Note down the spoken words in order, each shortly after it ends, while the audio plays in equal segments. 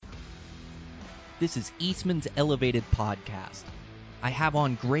This is Eastman's Elevated Podcast. I have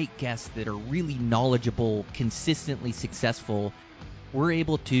on great guests that are really knowledgeable, consistently successful. We're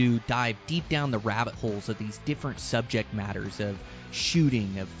able to dive deep down the rabbit holes of these different subject matters of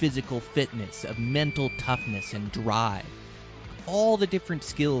shooting, of physical fitness, of mental toughness and drive. All the different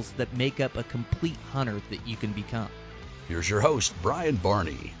skills that make up a complete hunter that you can become. Here's your host, Brian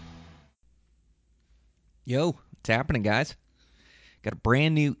Barney. Yo, what's happening, guys? Got a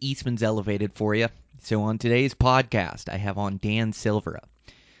brand new Eastman's Elevated for you. So on today's podcast, I have on Dan Silveira.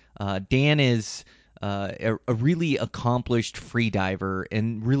 Dan is a really accomplished freediver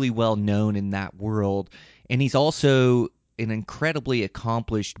and really well known in that world. And he's also an incredibly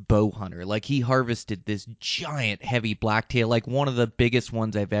accomplished bow hunter. Like, he harvested this giant heavy blacktail, like one of the biggest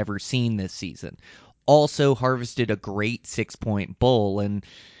ones I've ever seen this season. Also harvested a great 6-point bull. And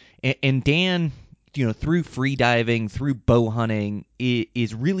Dan, you know, through freediving, through bow hunting,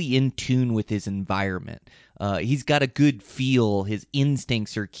 is really in tune with his environment. He's got a good feel. His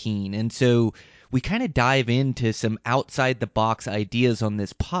instincts are keen. And so we kind of dive into some outside-the-box ideas on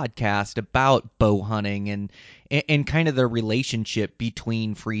this podcast about bow hunting and kind of the relationship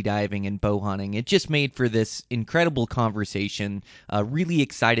between freediving and bow hunting. It just made for this incredible conversation. Really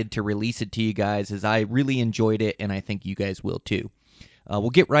excited to release it to you guys, as I really enjoyed it, and I think you guys will too. We'll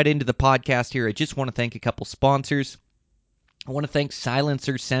get right into the podcast here. I just want to thank a couple sponsors. I want to thank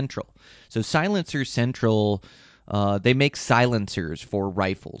Silencer Central. So Silencer Central, they make silencers for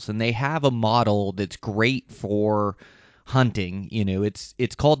rifles, and they have a model that's great for hunting. You know, it's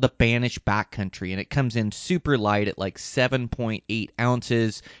called the Banish Backcountry, and it comes in super light at like 7.8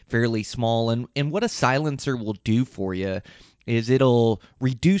 ounces, fairly small. And what a silencer will do for you is it'll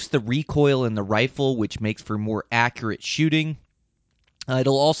reduce the recoil in the rifle, which makes for more accurate shooting.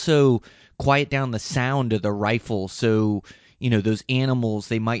 It'll also quiet down the sound of the rifle, so, you know, those animals,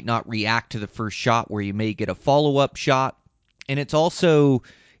 they might not react to the first shot where you may get a follow-up shot. And it's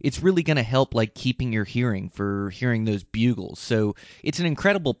really going to help, like, keeping your hearing for hearing those bugles. So it's an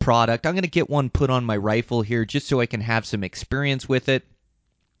incredible product. I'm going to get one put on my rifle here just so I can have some experience with it.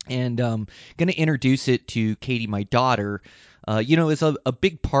 And going to introduce it to Katie, my daughter. You know, is a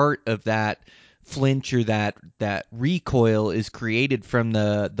big part of that flinch or that recoil is created from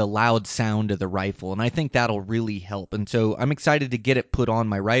the loud sound of the rifle, and I think that'll really help. And so I'm excited to get it put on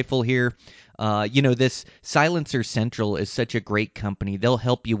my rifle here. You know, this Silencer Central is such a great company. They'll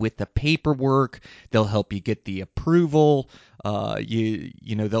help you with the paperwork. They'll help you get the approval. You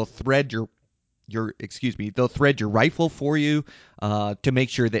know, they'll thread they'll thread your rifle for you to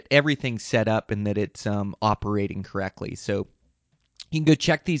make sure that everything's set up and that it's operating correctly. So you can go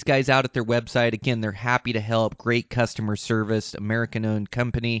check these guys out at their website. Again, they're happy to help. Great customer service, American-owned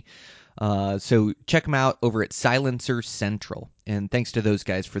company. So check them out over at Silencer Central. And thanks to those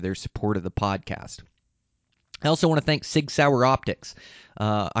guys for their support of the podcast. I also want to thank Sig Sauer Optics.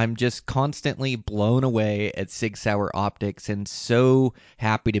 I'm just constantly blown away at Sig Sauer Optics and so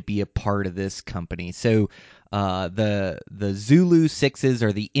happy to be a part of this company. So the Zulu 6s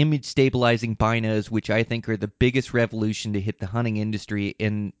are the image stabilizing binos, which I think are the biggest revolution to hit the hunting industry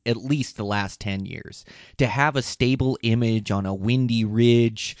in at least the last 10 years. To have a stable image on a windy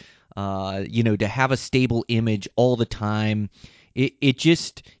ridge, you know, to have a stable image all the time, it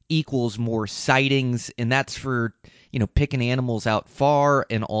just equals more sightings, and that's for, you know, picking animals out far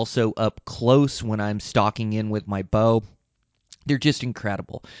and also up close when I'm stalking in with my bow. They're just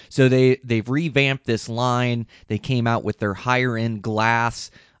incredible. So they've revamped this line. They came out with their higher end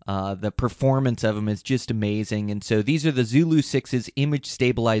glass. The performance of them is just amazing. And so these are the Zulu 6's image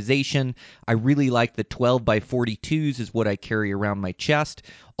stabilization. I really like the 12x42s is what I carry around my chest.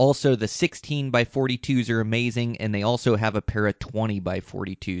 Also, the 16x42s are amazing, and they also have a pair of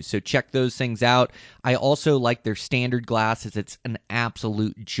 20x42s. So check those things out. I also like their standard glasses. It's an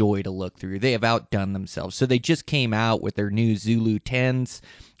absolute joy to look through. They have outdone themselves. So they just came out with their new Zulu 10s.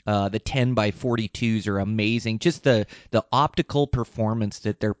 The 10x42s are amazing. Just the optical performance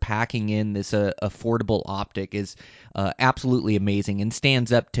that they're packing in this affordable optic is absolutely amazing and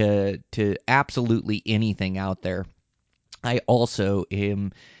stands up to absolutely anything out there. I also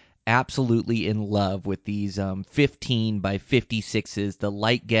am absolutely in love with these 15x56s, the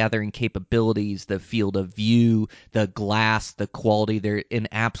light gathering capabilities, the field of view, the glass, the quality. They're an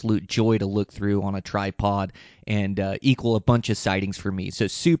absolute joy to look through on a tripod and equal a bunch of sightings for me. So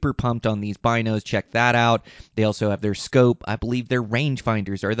super pumped on these binos. Check that out. They also have their scope. I believe their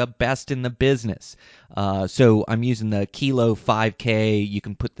rangefinders are the best in the business. So I'm using the Kilo 5K. You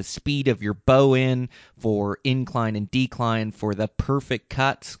can put the speed of your bow in for incline and decline for the perfect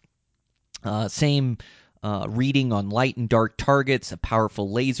cuts. Same reading on light and dark targets, a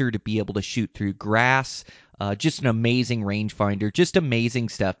powerful laser to be able to shoot through grass. Just an amazing rangefinder, just amazing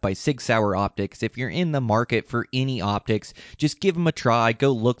stuff by Sig Sauer Optics. If you're in the market for any optics, just give them a try.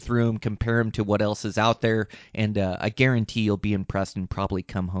 Go look through them, compare them to what else is out there, and I guarantee you'll be impressed and probably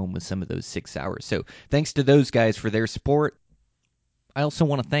come home with some of those Sig Sauers. So thanks to those guys for their support. I also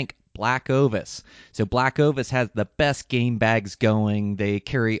want to thank Black Ovis. So Black Ovis has the best game bags going. They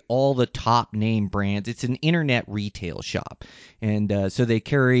carry all the top name brands. It's an internet retail shop. And so they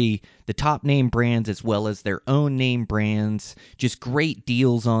carry the top name brands as well as their own name brands. Just great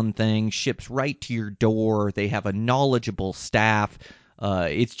deals on things. Ships right to your door. They have a knowledgeable staff.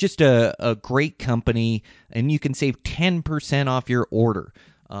 It's just a great company, and you can save 10% off your order.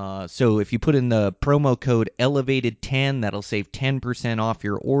 So if you put in the promo code Elevated10, that'll save 10% off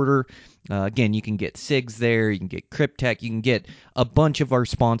your order. Again, you can get SIGs there, you can get Cryptek, you can get a bunch of our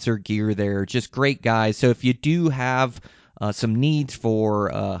sponsor gear there. Just great guys. So if you do have some needs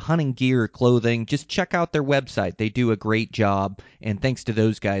for hunting gear, clothing, just check out their website. They do a great job, and thanks to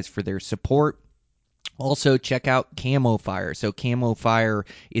those guys for their support. Also, check out Camo Fire. So Camo Fire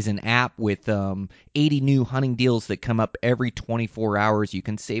is an app with 80 new hunting deals that come up every 24 hours. You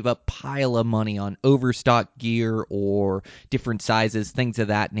can save a pile of money on overstock gear or different sizes, things of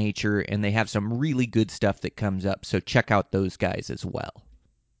that nature, and they have some really good stuff that comes up. So check out those guys as well.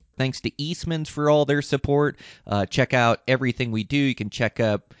 Thanks to Eastman's for all their support. Check out everything we do. You can check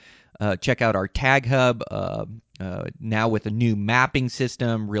out our Tag Hub. Now with a new mapping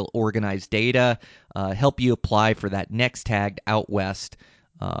system, real organized data, help you apply for that next tag out west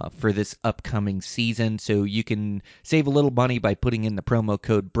for this upcoming season. So you can save a little money by putting in the promo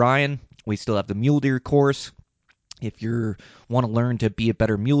code Brian. We still have the mule deer course. If you want to learn to be a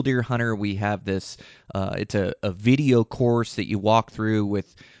better mule deer hunter, we have this. It's a video course that you walk through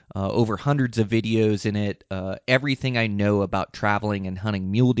with over hundreds of videos in it. Everything I know about traveling and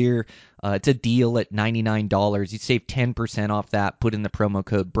hunting mule deer. It's a deal at $99. You save 10% off that. Put in the promo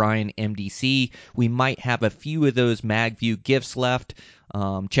code BrianMDC. We might have a few of those MagView gifts left.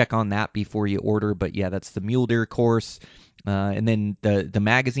 Check on that before you order. But yeah, that's the mule deer course. And then the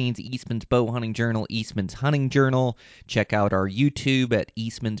magazines, Eastman's Bow Hunting Journal, Eastman's Hunting Journal. Check out our YouTube at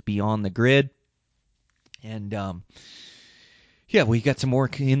Eastman's Beyond the Grid. And yeah, we got some more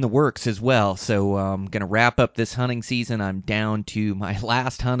in the works as well. So I'm going to wrap up this hunting season. I'm down to my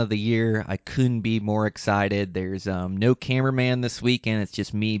last hunt of the year. I couldn't be more excited. There's no cameraman this weekend. It's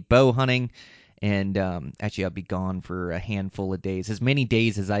just me bow hunting. And actually, I'll be gone for a handful of days, as many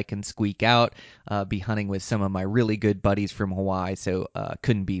days as I can squeak out. Be hunting with some of my really good buddies from Hawaii, so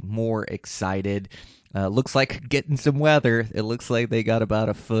couldn't be more excited. Looks like getting some weather. It looks like they got about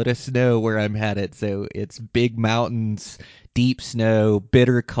a foot of snow where I'm headed, so it's big mountains, deep snow,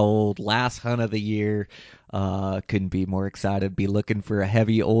 bitter cold, last hunt of the year. Couldn't be more excited. Be looking for a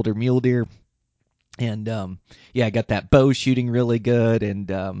heavy older mule deer. And yeah, I got that bow shooting really good,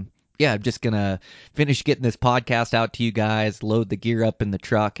 and yeah, I'm just going to finish getting this podcast out to you guys, load the gear up in the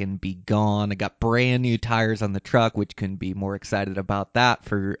truck, and be gone. I got brand new tires on the truck, which couldn't be more excited about that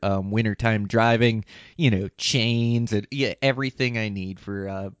for wintertime driving. You know, chains and yeah, everything I need for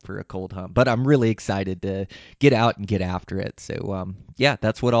a cold hunt. But I'm really excited to get out and get after it. So yeah,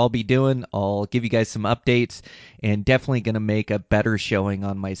 that's what I'll be doing. I'll give you guys some updates, and definitely going to make a better showing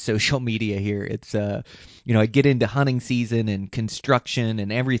on my social media here. It's you know, I get into hunting season and construction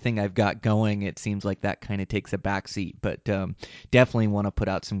and everything I've got going. It seems like that kind of takes a backseat, but definitely want to put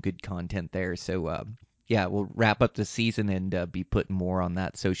out some good content there. So yeah, we'll wrap up the season and be putting more on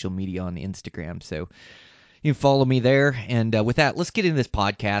that social media on Instagram. So you can follow me there. And with that, let's get into this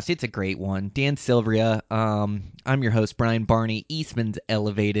podcast. It's a great one. Dan Silveira. I'm your host, Brian Barney. Eastman's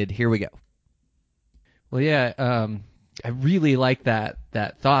Elevated. Here we go. Well, yeah, I really like that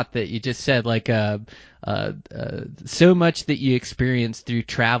thought that you just said, like so much that you experience through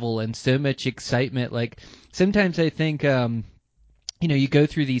travel and so much excitement. Like sometimes I think you know, you go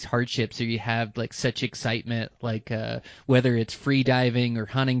through these hardships or you have like such excitement, like whether it's free diving or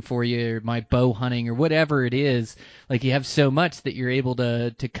hunting for you or my bow hunting or whatever it is, like you have so much that you're able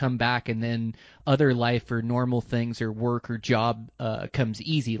to come back, and then other life or normal things or work or job comes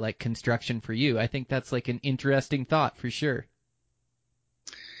easy, like construction for you. I think that's like an interesting thought for sure.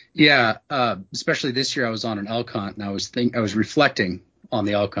 Yeah, especially this year I was on an elk hunt, and I was reflecting on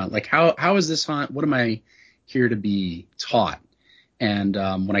the elk hunt. Like how is this hunt? What am I here to be taught? And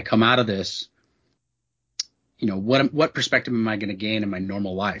when I come out of this, you know, what perspective am I going to gain in my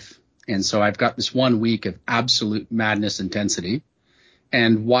normal life? And so I've got this 1 week of absolute madness intensity.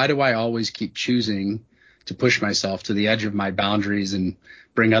 And why do I always keep choosing to push myself to the edge of my boundaries and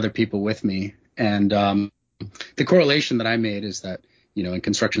bring other people with me? And the correlation that I made is that, in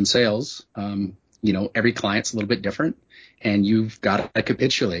construction sales, every client's a little bit different, and you've got to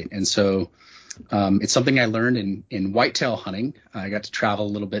capitulate. And so it's something I learned in whitetail hunting. I got to travel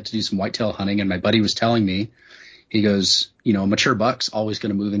a little bit to do some whitetail hunting, and my buddy was telling me, he goes, a mature buck's always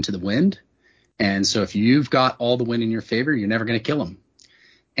going to move into the wind. And so if you've got all the wind in your favor, you're never going to kill him.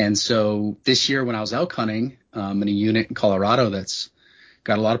 And so this year when I was elk hunting in a unit in Colorado that's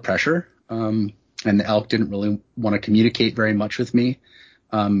got a lot of pressure, and the elk didn't really want to communicate very much with me,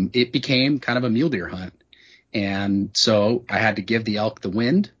 it became kind of a mule deer hunt. And so I had to give the elk the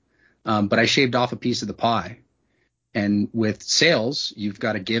wind, but I shaved off a piece of the pie. And with sales, you've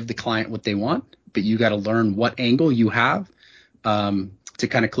got to give the client what they want, but you got to learn what angle you have to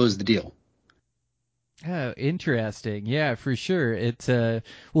kind of close the deal. Oh, interesting. Yeah, for sure. It's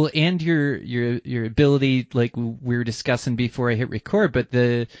well, and your ability, like we were discussing before I hit record, but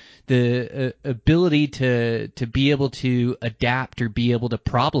the ability to be able to adapt or be able to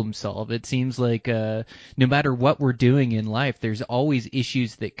problem solve. It seems like no matter what we're doing in life, there's always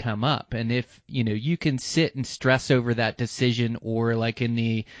issues that come up, and if you can sit and stress over that decision, or like in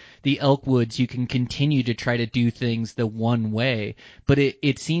the elk woods, you can continue to try to do things the one way, but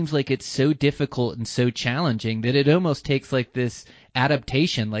it seems like it's so difficult and so challenging that it almost takes like this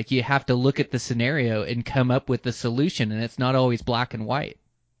adaptation. Like you have to look at the scenario and come up with the solution, and it's not always black and white.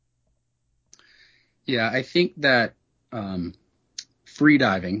 Yeah, I think that free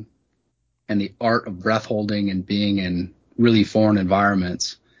diving and the art of breath holding and being in really foreign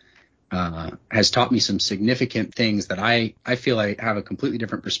environments has taught me some significant things that I feel I have a completely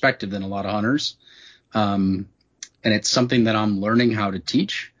different perspective than a lot of hunters. And it's something that I'm learning how to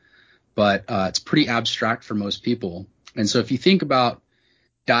teach, but it's pretty abstract for most people. And so if you think about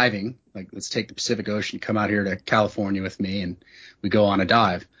diving, like let's take the Pacific Ocean, you come out here to California with me and we go on a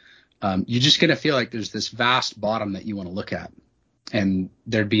dive, you're just going to feel like there's this vast bottom that you want to look at. And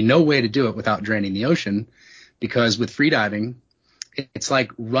there'd be no way to do it without draining the ocean, because with free diving, it's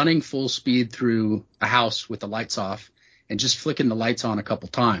like running full speed through a house with the lights off and just flicking the lights on a couple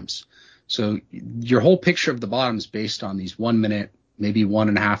times. So your whole picture of the bottom is based on these 1 minute, maybe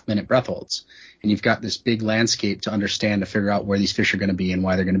 1.5 minute breath holds. And you've got this big landscape to understand, to figure out where these fish are going to be and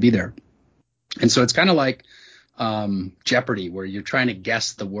why they're going to be there. And so it's kind of like Jeopardy, where you're trying to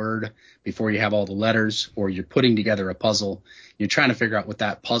guess the word before you have all the letters, or you're putting together a puzzle. You're trying to figure out what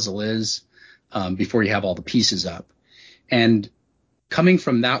that puzzle is before you have all the pieces up. And coming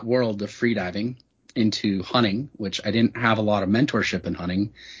from that world of freediving into hunting, which I didn't have a lot of mentorship in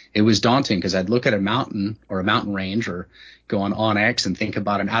hunting, it was daunting, because I'd look at a mountain or a mountain range or go on OnX and think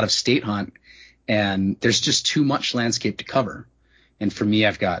about an out-of-state hunt, and there's just too much landscape to cover. And for me,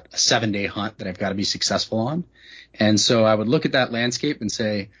 I've got a 7-day hunt that I've got to be successful on. And so I would look at that landscape and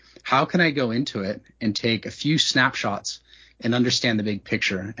say, how can I go into it and take a few snapshots and understand the big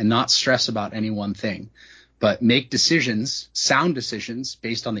picture and not stress about any one thing, but make decisions, sound decisions,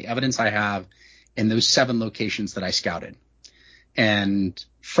 based on the evidence I have in those 7 locations that I scouted. And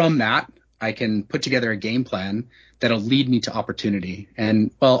from that, I can put together a game plan that'll lead me to opportunity.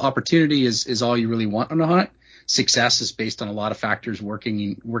 And well, opportunity is all you really want on a hunt. Success is based on a lot of factors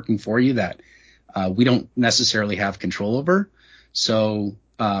working for you that we don't necessarily have control over. So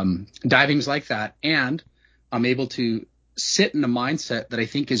diving's like that. And I'm able to sit in a mindset that I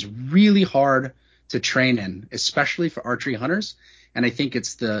think is really hard to train in, especially for archery hunters. And I think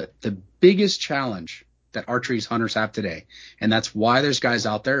it's the biggest challenge that archery hunters have today. And that's why there's guys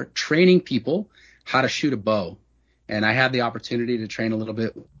out there training people how to shoot a bow. And I had the opportunity to train a little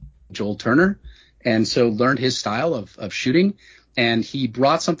bit with Joel Turner, and so learned his style of shooting. And he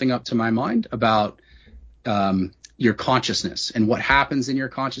brought something up to my mind about your consciousness and what happens in your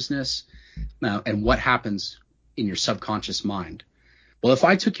consciousness and what happens in your subconscious mind. Well, if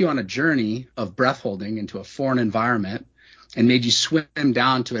I took you on a journey of breath holding into a foreign environment and made you swim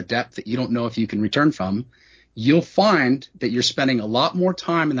down to a depth that you don't know if you can return from, you'll find that you're spending a lot more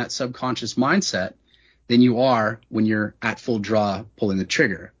time in that subconscious mindset than you are when you're at full draw pulling the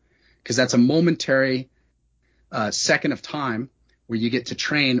trigger, because that's a momentary second of time where you get to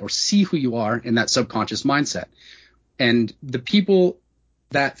train or see who you are in that subconscious mindset. And the people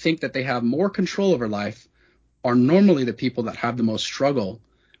that think that they have more control over life are normally the people that have the most struggle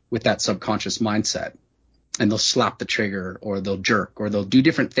with that subconscious mindset. And they'll slap the trigger, or they'll jerk, or they'll do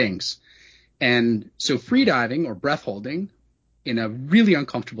different things. And so free diving or breath holding in a really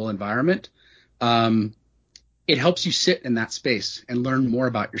uncomfortable environment, it helps you sit in that space and learn more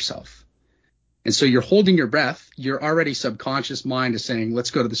about yourself. And so you're holding your breath. Your already subconscious mind is saying,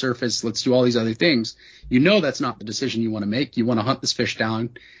 let's go to the surface. Let's do all these other things. You know that's not the decision you want to make. You want to hunt this fish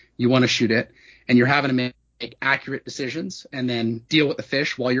down. You want to shoot it. and you're having to make accurate decisions and then deal with the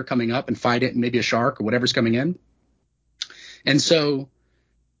fish while you're coming up and fight it and maybe a shark or whatever's coming in. And so,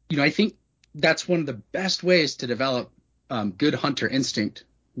 I think that's one of the best ways to develop good hunter instinct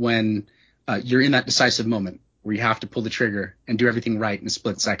when you're in that decisive moment where you have to pull the trigger and do everything right in a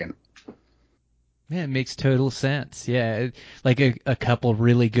split second. Yeah, it makes total sense. Yeah, like a couple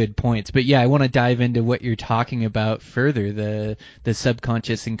really good points. But yeah, I want to dive into what you're talking about further, the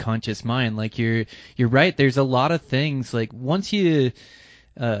subconscious and conscious mind. Like you're right. There's a lot of things like once you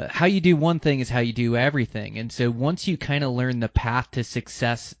how you do one thing is how you do everything. And so once you kind of learn the path to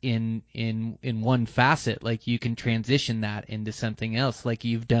success in one facet, like you can transition that into something else, like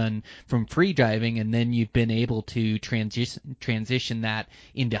you've done from free diving, and then you've been able to transition that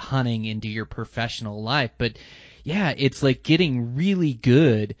into hunting, into your professional life. But yeah, it's like getting really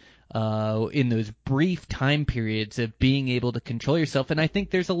good in those brief time periods of being able to control yourself. And I think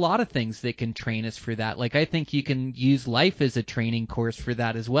there's a lot of things that can train us for that. Like I think you can use life as a training course for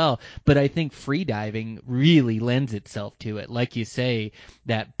that as well. But I think free diving really lends itself to it. Like you say,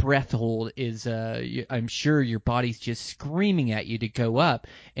 that breath hold is, I'm sure your body's just screaming at you to go up,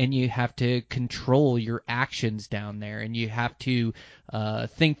 and you have to control your actions down there, and you have to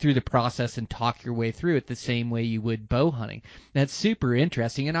think through the process and talk your way through it the same way you would bow hunting. That's super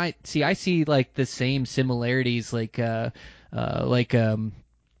interesting, and I see like the same similarities, like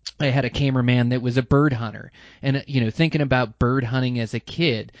I had a cameraman that was a bird hunter, and thinking about bird hunting as a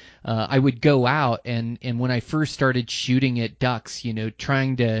kid, I would go out and when I first started shooting at ducks,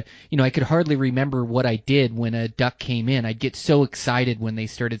 trying to, I could hardly remember what I did when a duck came in. I'd get so excited when they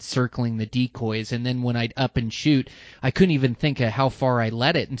started circling the decoys, and then when I'd up and shoot, I couldn't even think of how far I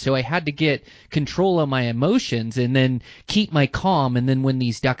let it, and so I had to get control of my emotions and then keep my calm. And then when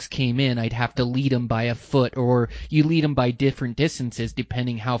these ducks came in, I'd have to lead them by a foot, or you lead them by different distances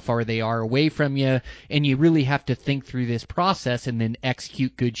depending how far they are away from you, and you really have to think through this process and then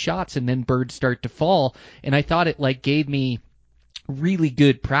execute good shots, and then birds start to fall. And I thought it like gave me really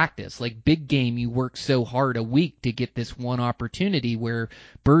good practice. Like big game, you work so hard a week to get this one opportunity, where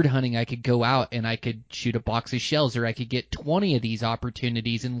bird hunting, I could go out and I could shoot a box of shells, or I could get 20 of these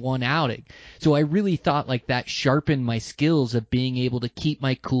opportunities in one outing. So I really thought like that sharpened my skills of being able to keep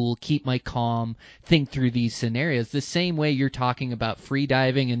my cool, keep my calm, think through these scenarios the same way you're talking about free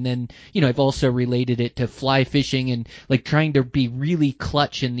diving. And then, I've also related it to fly fishing, and like trying to be really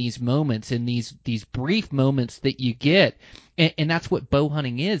clutch in these moments, in these brief moments that you get. And that's what bow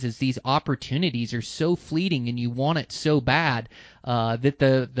hunting is these opportunities are so fleeting, and you want it so bad that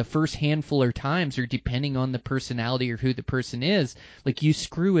the first handful of times, or depending on the personality or who the person is, like you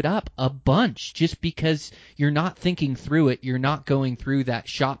screw it up a bunch just because you're not thinking through it. You're not going through that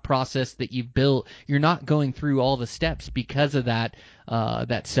shot process that you've built. You're not going through all the steps because of that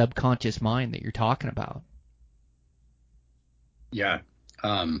subconscious mind that you're talking about. Yeah.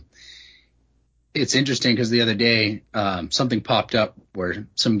 It's interesting because the other day something popped up where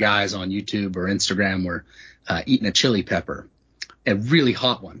some guys on YouTube or Instagram were eating a chili pepper, a really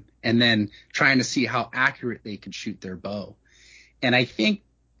hot one, and then trying to see how accurate they could shoot their bow. And I think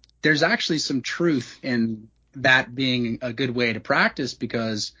there's actually some truth in that being a good way to practice,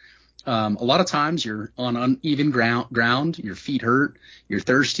 because a lot of times you're on uneven ground, your feet hurt, you're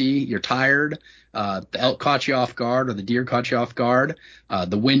thirsty, you're tired, the elk caught you off guard, or the deer caught you off guard,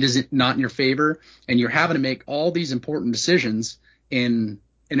 the wind is not in your favor, and you're having to make all these important decisions in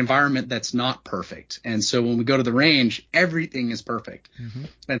an environment that's not perfect. And so when we go to the range, everything is perfect. Mm-hmm.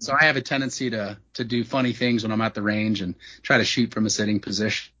 And so I have a tendency to do funny things when I'm at the range and try to shoot from a sitting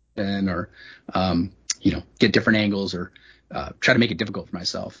position, or get different angles, or try to make it difficult for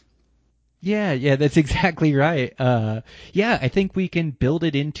myself. Yeah, that's exactly right. I think we can build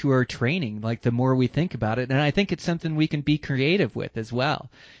it into our training, like the more we think about it, and I think it's something we can be creative with as well.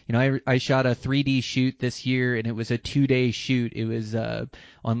 I shot a 3D shoot this year, and it was a 2-day shoot. It was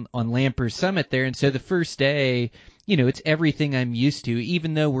on Lamper Summit there, and so the first day, it's everything I'm used to,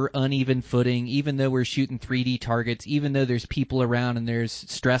 even though we're uneven footing, even though we're shooting 3D targets, even though there's people around and there's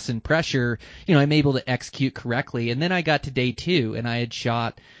stress and pressure, I'm able to execute correctly. And then I got to day 2, and I had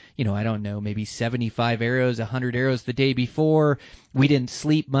shot, I don't know, maybe 75 arrows, 100 arrows the day before. We didn't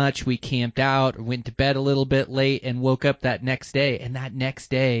sleep much. We camped out, went to bed a little bit late, and woke up that next day. And that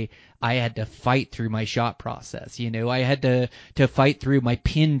next day, I had to fight through my shot process. I had to fight through, my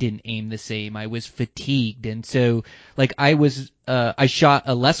pin didn't aim the same. I was fatigued. And so, like, I shot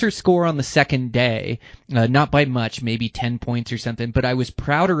a lesser score on the second day, not by much, maybe 10 points or something, but I was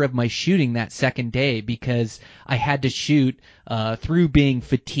prouder of my shooting that second day because I had to shoot through being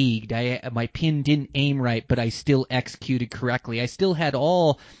fatigued. My pin didn't aim right, but I still executed correctly. I still had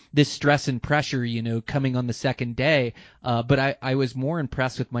all this stress and pressure, coming on the second day. But I was more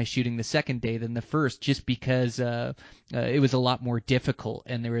impressed with my shooting the second day than the first, just because it was a lot more difficult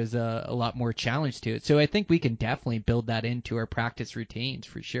and there was a lot more challenge to it. So I think we can definitely build that into our practice routines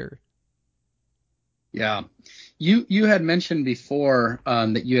for sure. Yeah. You had mentioned before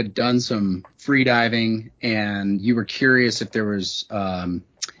that you had done some free diving, and you were curious if there was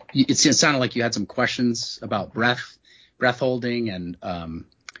it sounded like you had some questions about breath holding, and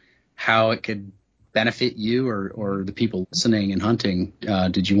how it could benefit you or the people listening and hunting.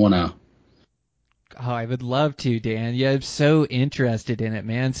 Did you want to? Oh, I would love to, Dan. Yeah, I'm so interested in it,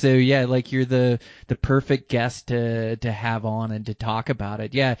 man. So yeah, like you're the perfect guest to have on and to talk about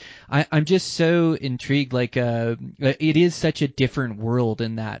it. Yeah, I'm just so intrigued. Like, it is such a different world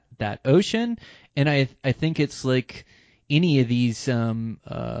in that ocean, and I think it's like any of these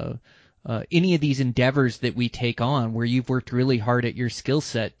endeavors that we take on where you've worked really hard at your skill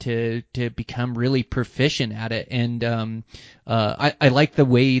set to become really proficient at it. And I like the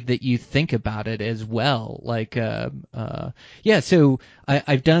way that you think about it as well. Like, yeah, so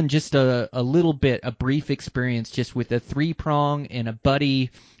I've done just a little bit, a brief experience just with a 3-prong and a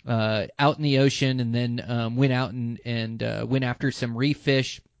buddy out in the ocean, and then went out and went after some reef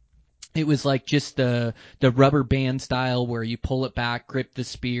fish. It was like just the rubber band style where you pull it back, grip the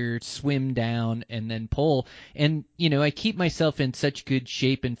spear, swim down, and then pull. And, I keep myself in such good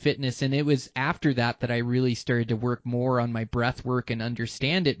shape and fitness. And it was after that I really started to work more on my breath work and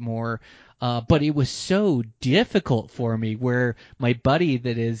understand it more. But it was so difficult for me, where my buddy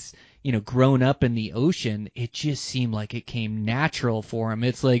that is, grown up in the ocean, it just seemed like it came natural for him.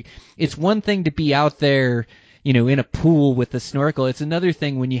 It's like, it's one thing to be out there, in a pool with a snorkel. It's another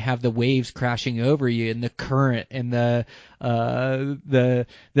thing when you have the waves crashing over you and the current and it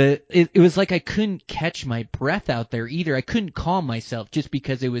was like I couldn't catch my breath out there either. I couldn't calm myself just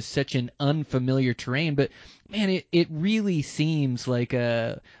because it was such an unfamiliar terrain. But man, it really seems like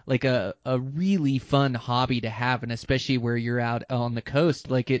a really fun hobby to have, and especially where you're out on the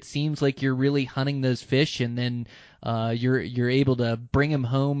coast. Like, it seems like you're really hunting those fish, and then you're able to bring them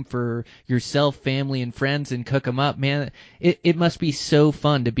home for yourself, family, and friends, and cook them up. Man, it must be so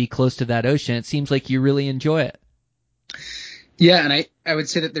fun to be close to that ocean. It seems like you really enjoy it. Yeah, and I would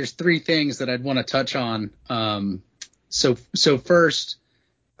say that there's 3 things that I'd want to touch on. So first,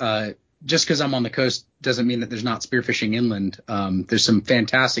 just because I'm on the coast doesn't mean that there's not spearfishing inland. There's some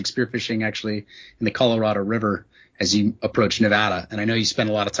fantastic spearfishing actually in the Colorado River as you approach Nevada. And I know you spend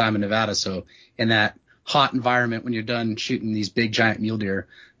a lot of time in Nevada, so in that hot environment, when you're done shooting these big giant mule deer,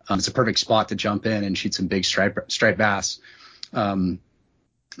 it's a perfect spot to jump in and shoot some big striped bass.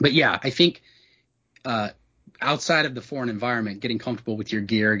 But yeah, I think outside of the foreign environment, getting comfortable with your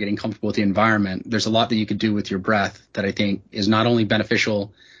gear, getting comfortable with the environment, there's a lot that you could do with your breath that I think is not only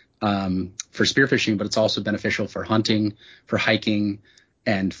beneficial for spearfishing, but it's also beneficial for hunting, for hiking,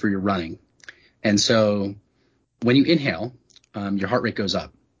 and for your running. And so when you inhale, your heart rate goes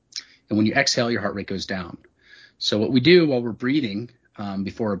up. And when you exhale, your heart rate goes down. So what we do while we're breathing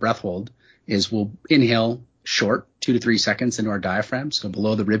before a breath hold is we'll inhale short, 2 to 3 seconds into our diaphragm, so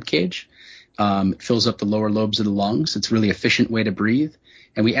below the rib cage. It fills up the lower lobes of the lungs. It's a really efficient way to breathe.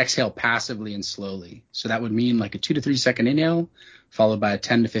 And we exhale passively and slowly. So that would mean like a 2 to 3 second inhale, followed by a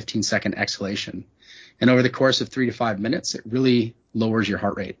 10 to 15 second exhalation. And over the course of 3 to 5 minutes, it really lowers your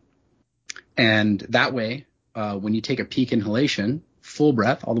heart rate. And that way, when you take a peak inhalation, full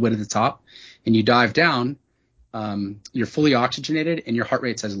breath all the way to the top, and you dive down, you're fully oxygenated and your heart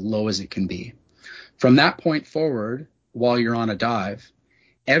rate's as low as it can be. From that point forward, while you're on a dive,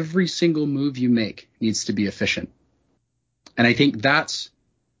 every single move you make needs to be efficient. And I think that's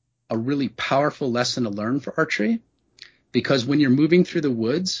a really powerful lesson to learn for archery, because when you're moving through the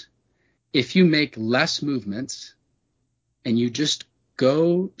woods, if you make less movements and you just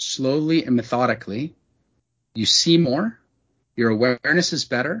go slowly and methodically, you see more, your awareness is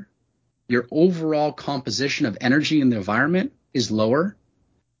better, your overall composition of energy in the environment is lower,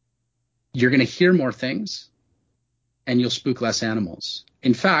 you're going to hear more things, and you'll spook less animals.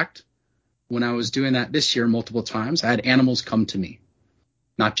 In fact, when I was doing that this year multiple times, I had animals come to me,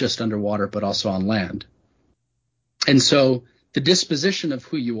 not just underwater, but also on land. And so the disposition of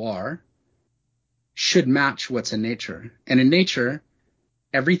who you are should match what's in nature. And in nature,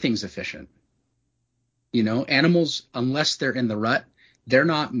 everything's efficient. Animals, unless they're in the rut, they're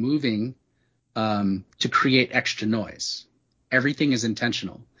not moving to create extra noise. Everything is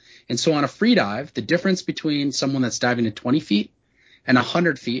intentional. And so on a free dive, the difference between someone that's diving at 20 feet and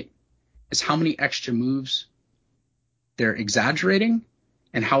 100 feet is how many extra moves they're exaggerating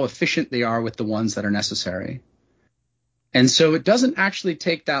and how efficient they are with the ones that are necessary. And so it doesn't actually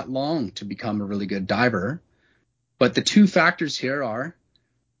take that long to become a really good diver. But the two factors here are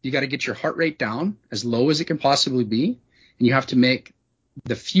you got to get your heart rate down as low as it can possibly be. And you have to make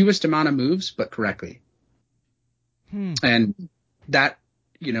the fewest amount of moves, but correctly. And that,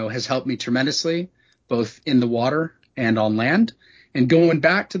 has helped me tremendously, both in the water and on land. And going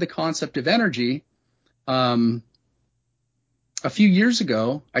back to the concept of energy, a few years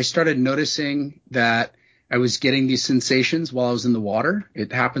ago, I started noticing that I was getting these sensations while I was in the water.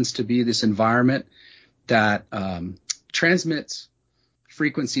 It happens to be this environment that transmits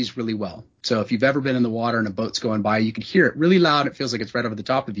frequencies really well. So if you've ever been in the water and a boat's going by, you can hear it really loud. It feels like it's right over the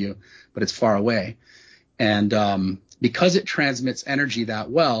top of you, but it's far away. And because it transmits energy that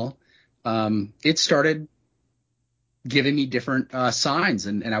well, it started giving me different signs,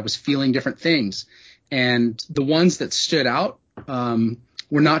 and I was feeling different things. And the ones that stood out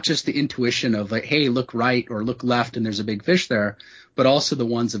were not just the intuition of like, hey, look right or look left and there's a big fish there, but also the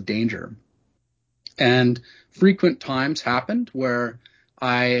ones of danger. And frequent times happened where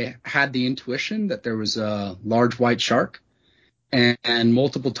I had the intuition that there was a large white shark, and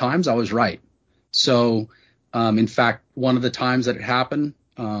multiple times I was right. So, in fact, one of the times that it happened,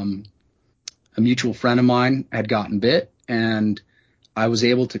 a mutual friend of mine had gotten bit, and I was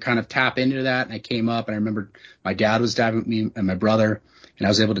able to kind of tap into that. And I came up, and I remember my dad was diving with me and my brother, and I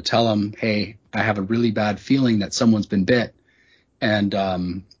was able to tell him, hey, I have a really bad feeling that someone's been bit. And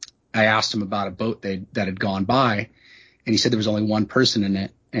I asked him about a boat that had gone by, and he said there was only one person in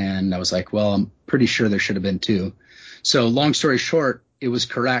it. And I was like, well, I'm pretty sure there should have been two. So long story short, it was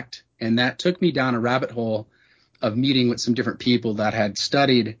correct. And that took me down a rabbit hole of meeting with some different people that had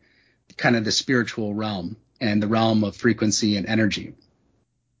studied kind of the spiritual realm and the realm of frequency and energy.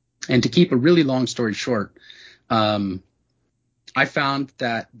 And to keep a really long story short, I found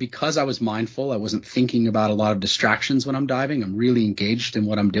that because I was mindful, I wasn't thinking about a lot of distractions when I'm diving. I'm really engaged in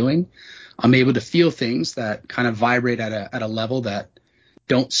what I'm doing. I'm able to feel things that kind of vibrate at a level that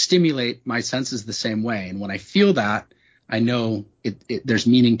don't stimulate my senses the same way. And when I feel that, I know there's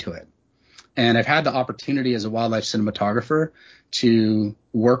meaning to it. And I've had the opportunity as a wildlife cinematographer to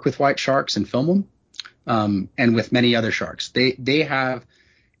work with white sharks and film them, and with many other sharks. They have,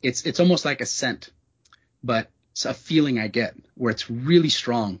 it's almost like a scent, but it's a feeling I get where it's really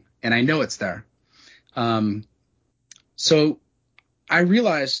strong, and I know it's there. So I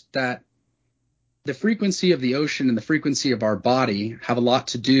realized that the frequency of the ocean and the frequency of our body have a lot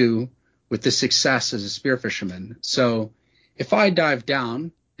to do with the success as a spearfisherman. So if I dive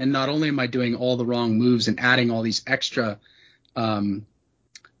down, and not only am I doing all the wrong moves and adding all these extra kind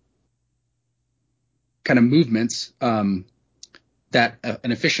of movements that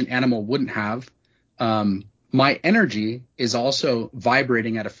an efficient animal wouldn't have, my energy is also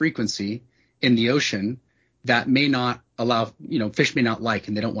vibrating at a frequency in the ocean that may not allow, fish may not like,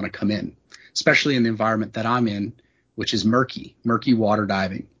 and they don't want to come in, especially in the environment that I'm in, which is murky water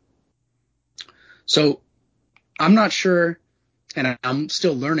diving. So I'm not sure, and I'm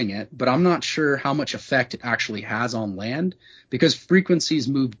still learning it, but I'm not sure how much effect it actually has on land, because frequencies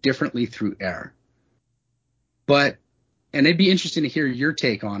move differently through air. And it'd be interesting to hear your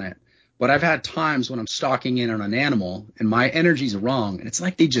take on it. But I've had times when I'm stalking in on an animal and my energy's wrong, and it's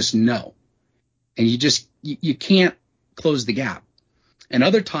like they just know. And you can't close the gap. And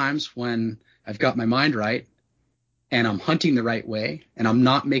other times when I've got my mind right and I'm hunting the right way and I'm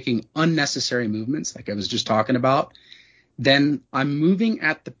not making unnecessary movements like I was just talking about, then I'm moving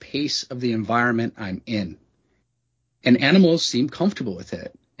at the pace of the environment I'm in. And animals seem comfortable with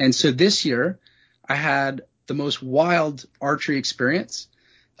it. And so this year I had the most wild archery experience,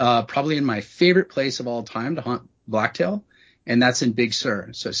 probably in my favorite place of all time to hunt blacktail, and that's in Big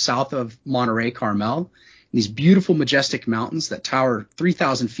Sur, so south of Monterey, Carmel. These beautiful, majestic mountains that tower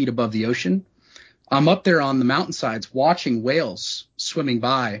 3,000 feet above the ocean. I'm up there on the mountainsides watching whales swimming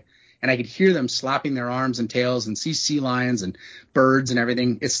by, and I could hear them slapping their arms and tails and see sea lions and birds and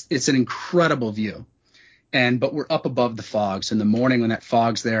everything. It's an incredible view. But we're up above the fogs. In the morning when that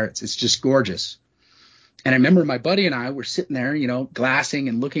fog's there, it's just gorgeous. And I remember my buddy and I were sitting there, glassing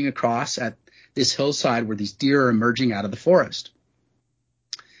and looking across at this hillside where these deer are emerging out of the forest.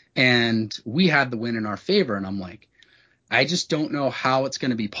 And we had the wind in our favor. And I'm like, I just don't know how it's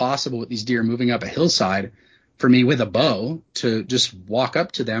going to be possible with these deer moving up a hillside for me with a bow to just walk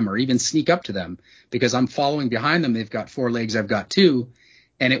up to them or even sneak up to them, because I'm following behind them. They've got 4 legs. I've got 2.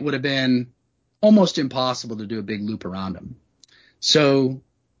 And it would have been almost impossible to do a big loop around them. So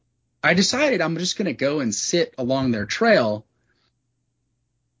I decided I'm just going to go and sit along their trail,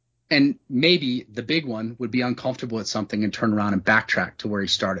 and maybe the big one would be uncomfortable at something and turn around and backtrack to where he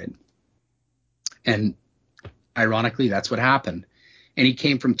started. And ironically, that's what happened. And he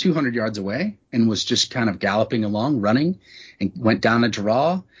came from 200 yards away and was just kind of galloping along, running, and went down a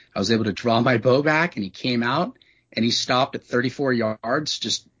draw. I was able to draw my bow back, and he came out, and he stopped at 34 yards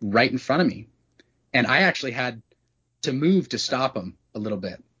just right in front of me. And I actually had to move to stop him a little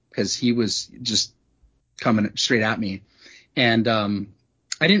bit because he was just coming straight at me. And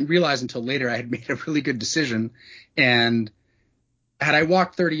I didn't realize until later I had made a really good decision. And had I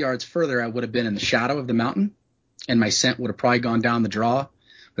walked 30 yards further, I would have been in the shadow of the mountain, and my scent would have probably gone down the draw.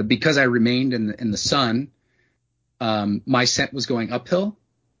 But because I remained in the sun, my scent was going uphill.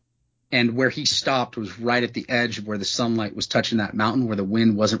 And where he stopped was right at the edge where the sunlight was touching that mountain, where the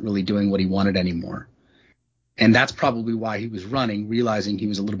wind wasn't really doing what he wanted anymore. And that's probably why he was running, realizing he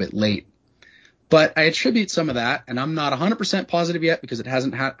was a little bit late. But I attribute some of that, and I'm not 100% positive yet because it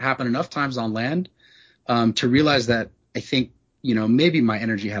hasn't happened enough times on land to realize that I think, maybe my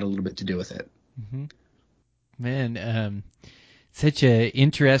energy had a little bit to do with it. Mm-hmm. Man, such a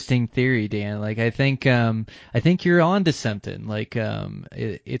interesting theory, Dan. Like, I think you're onto something. Like,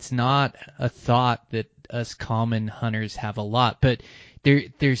 it's not a thought that us common hunters have a lot, but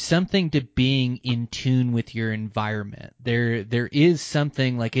there's something to being in tune with your environment. There is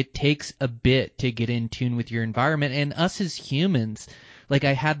something, like, it takes a bit to get in tune with your environment, and us as humans, like,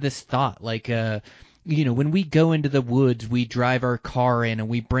 I had this thought, like, when we go into the woods, we drive our car in and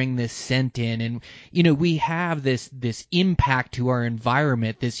we bring this scent in, and we have this impact to our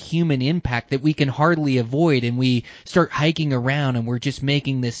environment, this human impact that we can hardly avoid, and we start hiking around and we're just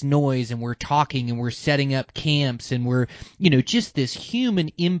making this noise and we're talking and we're setting up camps and we're just this human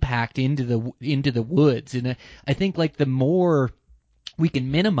impact into the woods. And I think, like, the more we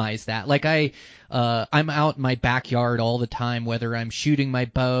can minimize that. Like, I'm out in my backyard all the time, whether I'm shooting my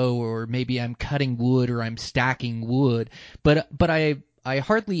bow or maybe I'm cutting wood or I'm stacking wood, but I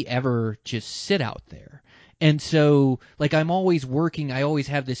hardly ever just sit out there. And so, like, I'm always working. I always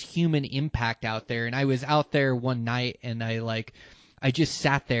have this human impact out there. And I was out there one night, and I just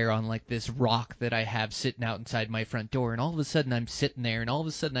sat there on, like, this rock that I have sitting out inside my front door, and all of a sudden I'm sitting there, and all of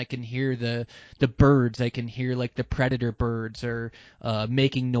a sudden I can hear the birds. I can hear, like, the predator birds are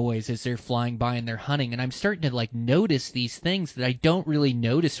making noise as they're flying by and they're hunting, and I'm starting to, like, notice these things that I don't really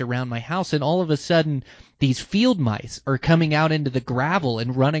notice around my house, and all of a sudden these field mice are coming out into the gravel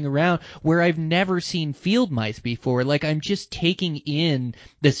and running around where I've never seen field mice before. Like, I'm just taking in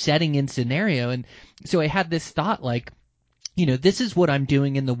the setting and scenario, and so I had this thought, like, this is what I'm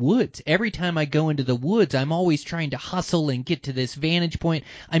doing in the woods. Every time I go into the woods, I'm always trying to hustle and get to this vantage point.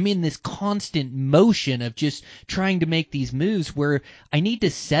 I'm in this constant motion of just trying to make these moves where I need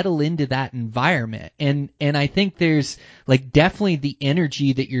to settle into that environment. And I think there's, like, definitely the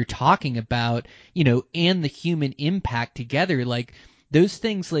energy that you're talking about, and the human impact together. Like, those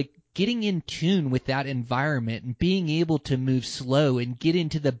things, like, getting in tune with that environment and being able to move slow and get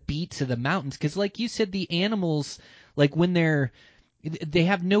into the beats of the mountains. Because, like you said, the animals, like, when they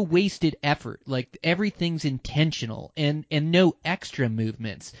have no wasted effort. Like, everything's intentional and no extra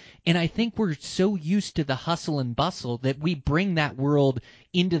movements. And I think we're so used to the hustle and bustle that we bring that world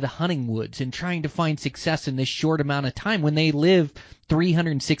into the hunting woods and trying to find success in this short amount of time when they live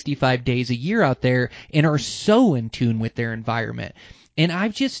 365 days a year out there and are so in tune with their environment. And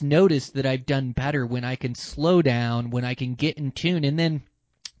I've just noticed that I've done better when I can slow down, when I can get in tune, and then,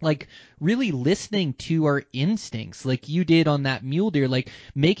 like, really listening to our instincts, like you did on that mule deer, like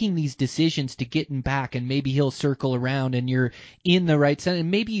making these decisions to get him back, and maybe he'll circle around and you're in the right side, and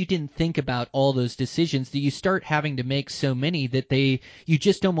maybe you didn't think about all those decisions that you start having to make so many that you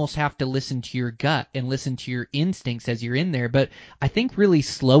just almost have to listen to your gut and listen to your instincts as you're in there. But I think really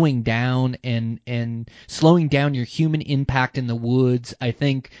slowing down and slowing down your human impact in the woods, I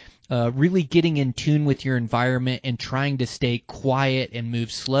think really getting in tune with your environment and trying to stay quiet and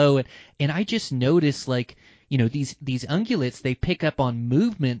move slow. And I just noticed, like, these ungulates, they pick up on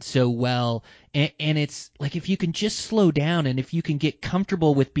movement so well. And it's like, if you can just slow down and if you can get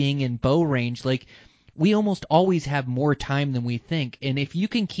comfortable with being in bow range, like, we almost always have more time than we think. And if you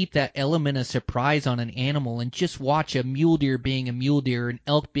can keep that element of surprise on an animal and just watch a mule deer being a mule deer, an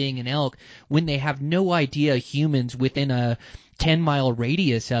elk being an elk, when they have no idea humans within a 10-mile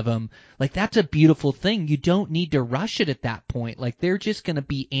radius of them, like, that's a beautiful thing. You don't need to rush it at that point. Like, they're just going to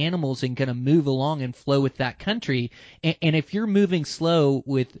be animals and going to move along and flow with that country. And if you're moving slow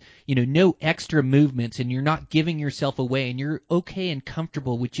with, no extra movements, and you're not giving yourself away, and you're okay and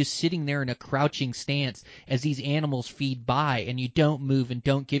comfortable with just sitting there in a crouching stance as these animals feed by, and you don't move and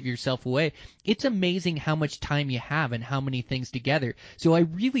don't give yourself away, it's amazing how much time you have and how many things together. So I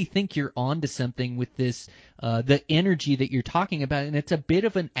really think you're onto something with this, the energy that you're talking talking about, and it's a bit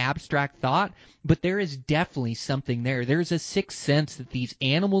of an abstract thought, but there is definitely something there. There's a sixth sense that these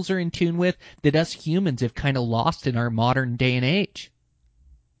animals are in tune with that us humans have kind of lost in our modern day and age.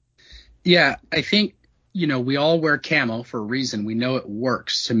 Yeah, I think, we all wear camo for a reason. We know it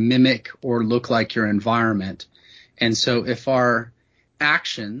works to mimic or look like your environment. And so if our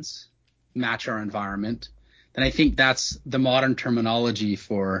actions match our environment, then I think that's the modern terminology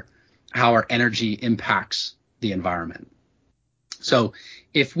for how our energy impacts the environment. So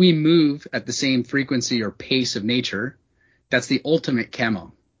if we move at the same frequency or pace of nature, that's the ultimate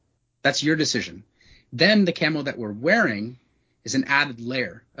camo. That's your decision. Then the camo that we're wearing is an added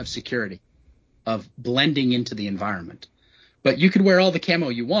layer of security, of blending into the environment. But you could wear all the camo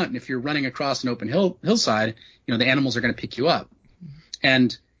you want, and if you're running across an open hillside, the animals are going to pick you up.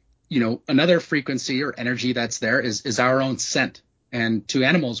 And another frequency or energy that's there is our own scent. And to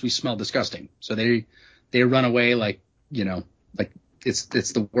animals, we smell disgusting, so they run away like it's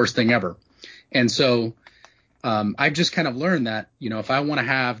the worst thing ever. And so I've just kind of learned that if I want to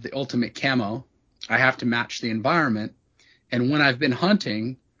have the ultimate camo, I have to match the environment. And when I've been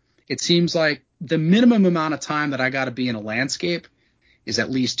hunting, it seems like the minimum amount of time that I got to be in a landscape is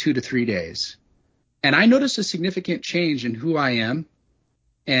at least 2 to 3 days. And I noticed a significant change in who I am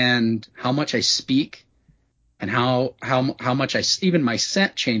and how much I speak and how much even my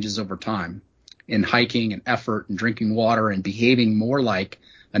scent changes over time in hiking and effort and drinking water and behaving more like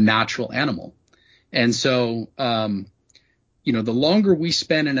a natural animal. And so, the longer we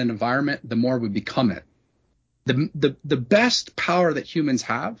spend in an environment, the more we become it. The best power that humans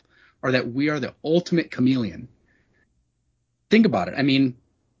have are that we are the ultimate chameleon. Think about it. I mean,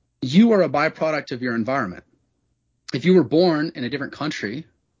 you are a byproduct of your environment. If you were born in a different country,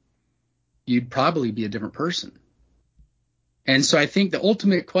 you'd probably be a different person. And so I think the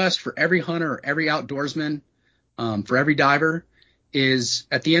ultimate quest for every hunter or every outdoorsman, for every diver, is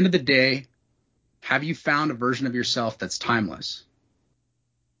at the end of the day, have you found a version of yourself that's timeless?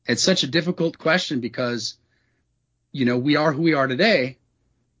 It's such a difficult question because, we are who we are today.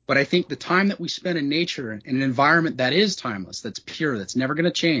 But I think the time that we spend in nature, in an environment that is timeless, that's pure, that's never going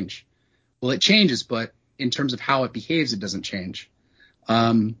to change. Well, it changes, but in terms of how it behaves, it doesn't change.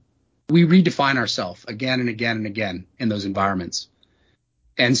 We redefine ourselves again and again and again in those environments.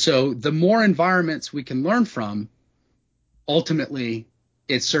 And so the more environments we can learn from, ultimately,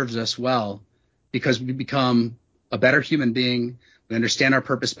 it serves us well because we become a better human being. We understand our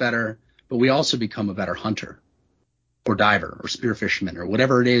purpose better, but we also become a better hunter or diver or spearfisherman or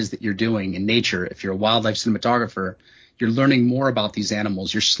whatever it is that you're doing in nature. If you're a wildlife cinematographer, you're learning more about these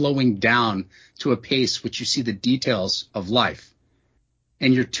animals. You're slowing down to a pace which you see the details of life.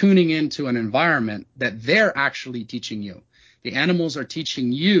 And you're tuning into an environment that they're actually teaching you. The animals are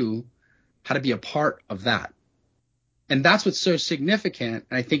teaching you how to be a part of that. And that's what's so significant.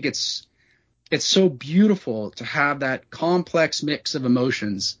 And I think it's so beautiful to have that complex mix of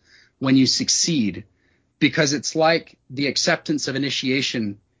emotions when you succeed, because it's like the acceptance of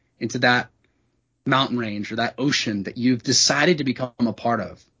initiation into that mountain range or that ocean that you've decided to become a part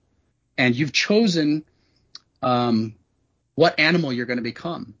of. And you've chosen what animal you're going to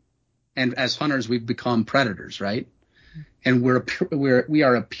become. And as hunters, we've become predators, right? And we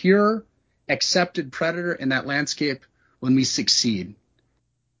are a pure, accepted predator in that landscape when we succeed.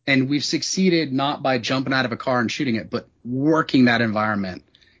 And we've succeeded not by jumping out of a car and shooting it, but working that environment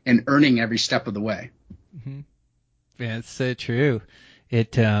and earning every step of the way. Mm-hmm. Yeah, it's so true.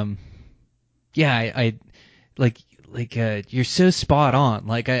 It, I you're so spot on.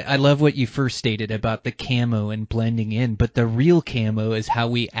 Like, I love what you first stated about the camo and blending in, but the real camo is how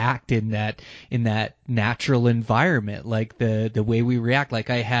we act in that natural environment, like the way we react. Like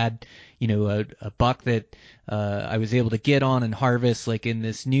I had, a buck that I was able to get on and harvest, like in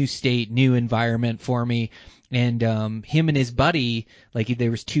this new state, new environment for me. And him and his buddy, like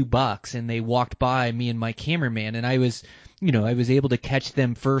there was 2 bucks, and they walked by me and my cameraman, and I was able to catch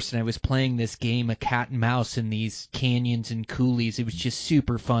them first, and I was playing this game of cat and mouse in these canyons and coulees. It was just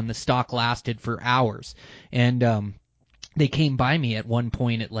super fun. The stalk lasted for hours, and they came by me at one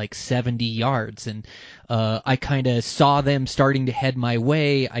point at like 70 yards, and I kind of saw them starting to head my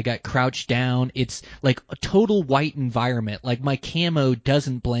way. I got crouched down. It's like a total white environment. Like my camo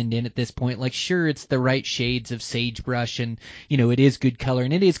doesn't blend in at this point. Like sure, it's the right shades of sagebrush, and it is good color,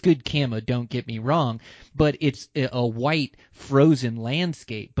 and it is good camo, don't get me wrong, but it's a white frozen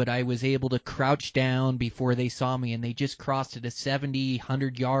landscape. But I was able to crouch down before they saw me, and they just crossed it at 70,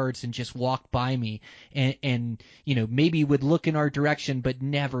 100 yards and just walked by me, and maybe would look in our direction but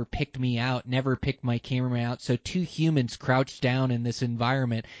never picked me out, never picked my camera camera out. So two humans crouched down in this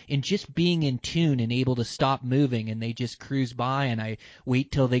environment and just being in tune and able to stop moving, and they just cruise by, and I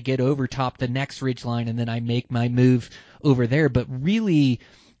wait till they get over top the next ridge line, and then I make my move over there. But really,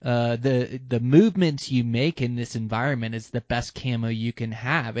 the movements you make in this environment is the best camo you can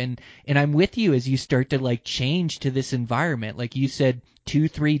have. And I'm with you as you start to like change to this environment. Like you said,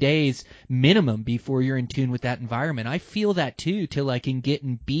 2-3 days minimum before you're in tune with that environment. I feel that too, till I can get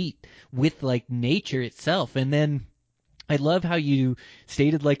and beat with like nature itself. And then I love how you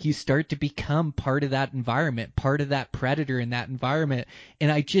stated like you start to become part of that environment, part of that predator in that environment.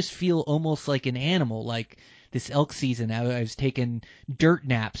 And I just feel almost like an animal. Like this elk season, I was taking dirt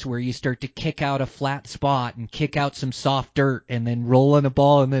naps where you start to kick out a flat spot and kick out some soft dirt and then roll in a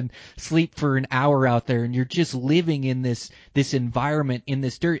ball and then sleep for an hour out there. And you're just living in this environment in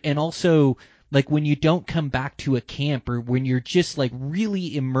this dirt. And also, like when you don't come back to a camp, or when you're just like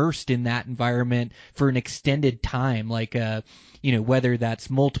really immersed in that environment for an extended time, like whether that's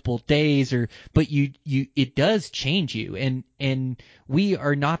multiple days, or but you it does change you. And we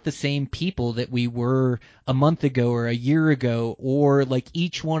are not the same people that we were a month ago or a year ago, or like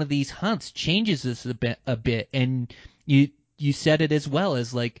each one of these hunts changes us a bit. And you said it as well,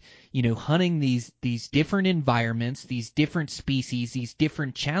 as like, hunting these different environments, these different species, these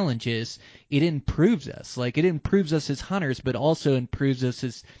different challenges, it improves us. Like it improves us as hunters, but also improves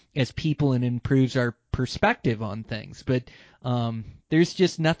us as people, and improves our perspective on things. But there's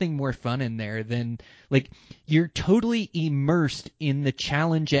just nothing more fun in there than like you're totally immersed in the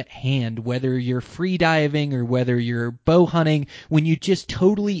challenge at hand, whether you're free diving or whether you're bow hunting, when you just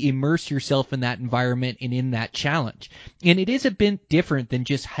totally immerse yourself in that environment and in that challenge. And it is a bit different than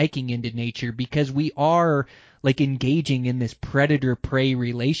just hiking into nature, because we are like engaging in this predator-prey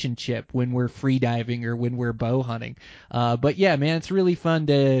relationship when we're free diving or when we're bow hunting. But yeah, man, it's really fun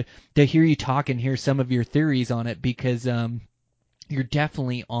to hear you talk and hear some of your theories on it, because you're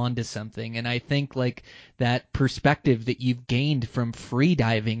definitely onto something. And I think like that perspective that you've gained from free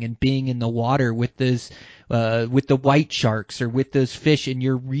diving and being in the water with those with the white sharks or with those fish, and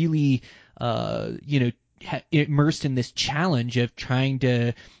you're really immersed in this challenge of trying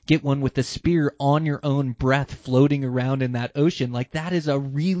to get one with a spear on your own breath, floating around in that ocean. Like that is a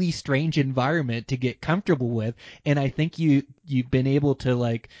really strange environment to get comfortable with. And I think you've been able to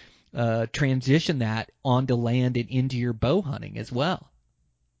like transition that onto land and into your bow hunting as well.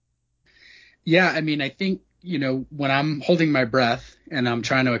 Yeah, I mean, I think, when I'm holding my breath and I'm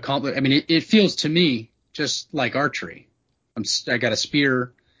trying to accomplish, I mean, it feels to me just like archery. I got a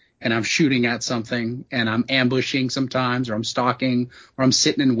spear and I'm shooting at something, and I'm ambushing sometimes, or I'm stalking, or I'm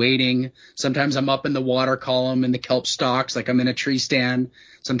sitting and waiting. Sometimes I'm up in the water column in the kelp stalks, like I'm in a tree stand.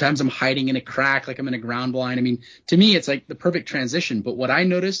 Sometimes I'm hiding in a crack, like I'm in a ground blind. I mean, to me, it's like the perfect transition. But what I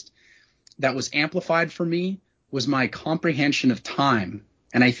noticed that was amplified for me was my comprehension of time.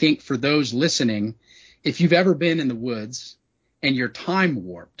 And I think for those listening, if you've ever been in the woods and you're time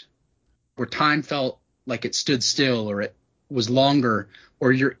warped, where time felt like it stood still, or it was longer,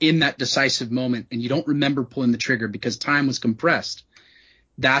 or you're in that decisive moment and you don't remember pulling the trigger because time was compressed,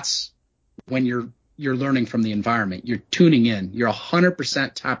 that's when you're learning from the environment. You're tuning in. You're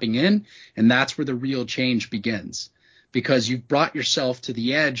 100% tapping in, and that's where the real change begins, because you've brought yourself to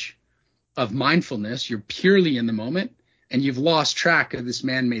the edge of mindfulness. You're purely in the moment, and you've lost track of this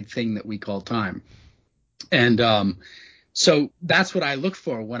man-made thing that we call time. And so that's what I look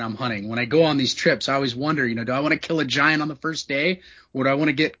for when I'm hunting. When I go on these trips, I always wonder, do I want to kill a giant on the first day, or do I want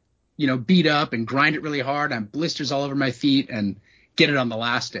to get, beat up and grind it really hard, and blisters all over my feet, and get it on the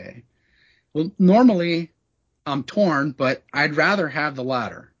last day? Well, normally I'm torn, but I'd rather have the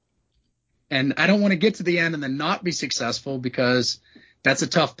latter. And I don't want to get to the end and then not be successful, because that's a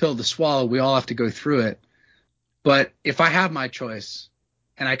tough pill to swallow. We all have to go through it. But if I have my choice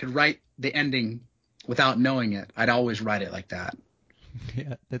and I could write the ending without knowing it, I'd always write it like that.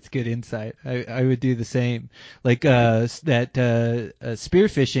 Yeah, that's good insight. I would do the same. Like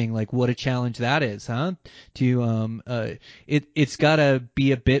spearfishing, like what a challenge that is, huh? It's gotta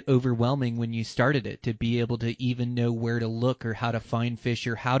be a bit overwhelming when you started it, to be able to even know where to look or how to find fish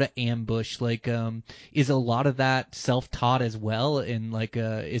or how to ambush. Like is a lot of that self-taught as well? And like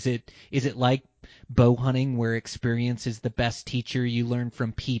is it like bow hunting, where experience is the best teacher? You learn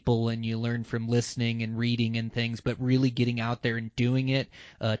from people and you learn from listening and reading and things, but really getting out there and doing it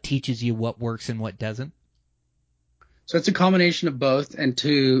teaches you what works and what doesn't. So it's a combination of both. And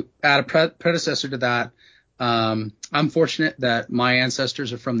to add a predecessor to that, I'm fortunate that my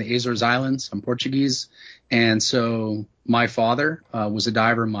ancestors are from the Azores Islands. I'm Portuguese. And so my father was a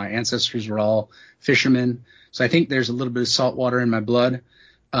diver. My ancestors were all fishermen. So I think there's a little bit of salt water in my blood.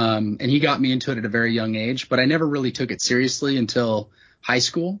 And he got me into it at a very young age, but I never really took it seriously until high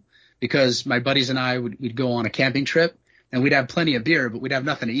school, because my buddies and I we'd go on a camping trip and we'd have plenty of beer, but we'd have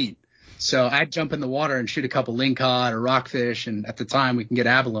nothing to eat. So I'd jump in the water and shoot a couple lingcod or rockfish, and at the time we can get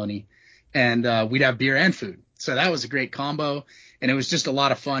abalone, and we'd have beer and food. So that was a great combo, and it was just a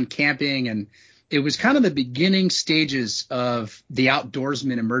lot of fun camping, and it was kind of the beginning stages of the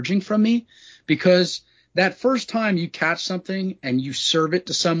outdoorsman emerging from me, because that first time you catch something and you serve it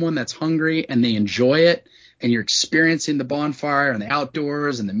to someone that's hungry and they enjoy it, and you're experiencing the bonfire and the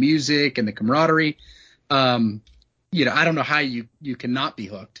outdoors and the music and the camaraderie, I don't know how you cannot be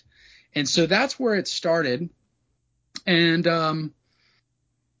hooked. And so that's where it started. And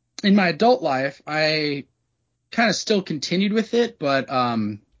in my adult life, I kind of still continued with it, but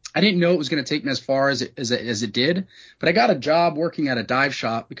I didn't know it was going to take me as far as it did. But I got a job working at a dive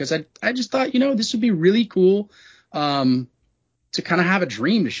shop because I just thought, this would be really cool to kind of have a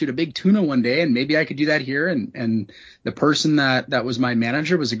dream to shoot a big tuna one day, and maybe I could do that here. And the person that was my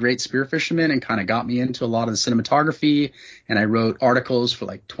manager was a great spear fisherman and kind of got me into a lot of the cinematography. And I wrote articles for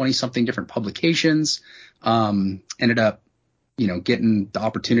like 20 something different publications. Ended up, getting the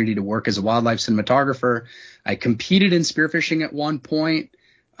opportunity to work as a wildlife cinematographer. I competed in spearfishing at one point,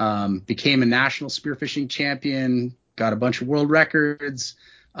 became a national spearfishing champion, got a bunch of world records,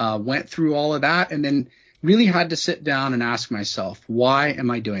 went through all of that, and then really had to sit down and ask myself, why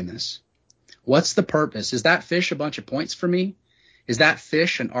am I doing this? What's the purpose? Is that fish a bunch of points for me? Is that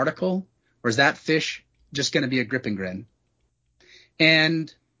fish an article? Or is that fish just going to be a grip and grin?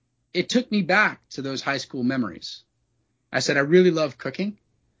 And it took me back to those high school memories. I said, I really love cooking,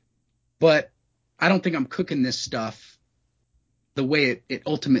 but I don't think I'm cooking this stuff the way it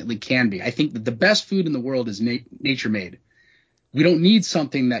ultimately can be. I think that the best food in the world is nature made. We don't need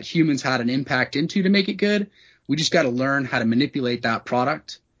something that humans had an impact into to make it good. We just got to learn how to manipulate that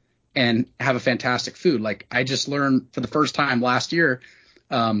product and have a fantastic food. Like I just learned for the first time last year,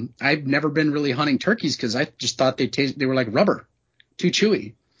 I've never been really hunting turkeys because I just thought they were like rubber, too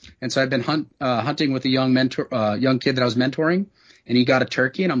chewy. And so I've been hunting with a young kid that I was mentoring, and he got a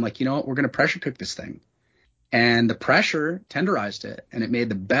turkey, and I'm like, you know what, we're going to pressure cook this thing. And the pressure tenderized it, and it made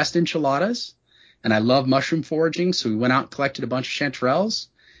the best enchiladas. And I love mushroom foraging, so we went out and collected a bunch of chanterelles.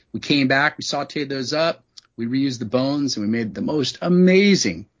 We came back, we sauteed those up, we reused the bones, and we made the most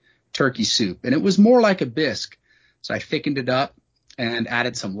amazing turkey soup. And it was more like a bisque, so I thickened it up and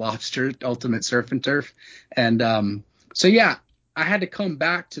added some lobster, ultimate surf and turf. And I had to come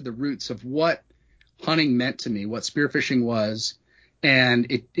back to the roots of what hunting meant to me, what spearfishing was, and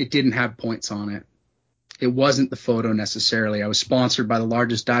it didn't have points on it. It wasn't the photo necessarily. I was sponsored by the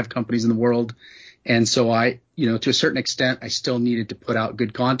largest dive companies in the world. And so I, to a certain extent, I still needed to put out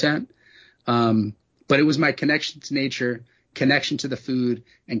good content. But it was my connection to nature, connection to the food,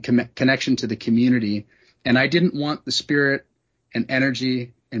 and connection to the community. And I didn't want the spirit and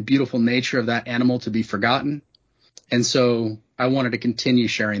energy and beautiful nature of that animal to be forgotten. And so I wanted to continue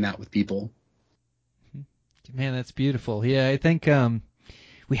sharing that with people. Man, that's beautiful. Yeah, I think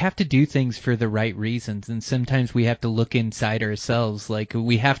we have to do things for the right reasons, and sometimes we have to look inside ourselves. Like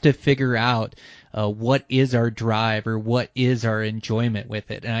we have to figure out what is our drive or what is our enjoyment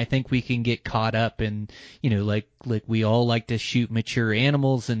with it. And I think we can get caught up in, like we all like to shoot mature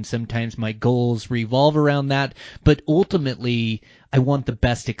animals, and sometimes my goals revolve around that. But ultimately, I want the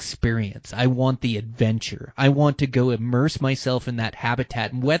best experience. I want the adventure. I want to go immerse myself in that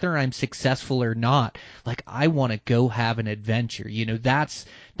habitat, and whether I'm successful or not, like I want to go have an adventure.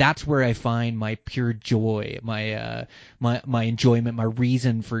 That's where I find my pure joy, my enjoyment, my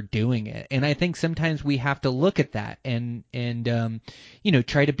reason for doing it. And I think sometimes we have to look at that and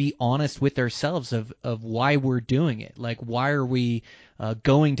try to be honest with ourselves of why we're doing it. Like, why are we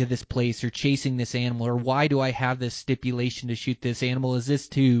going to this place or chasing this animal, or why do I have this stipulation to shoot this animal? Is this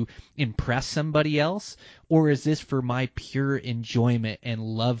to impress somebody else, or is this for my pure enjoyment and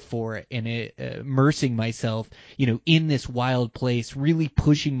love for it, and immersing myself, in this wild place, really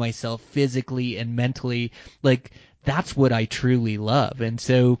pushing myself physically and mentally? Like, that's what I truly love. And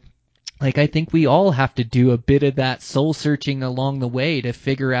so, like, I think we all have to do a bit of that soul searching along the way to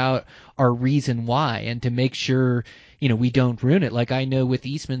figure out our reason why, and to make sure, we don't ruin it. Like, I know with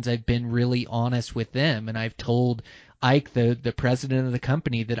Eastman's, I've been really honest with them, and I've told Ike, the president of the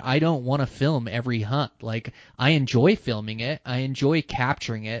company, that I don't want to film every hunt. Like, I enjoy filming it. I enjoy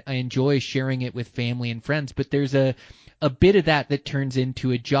capturing it. I enjoy sharing it with family and friends, but there's a bit of that turns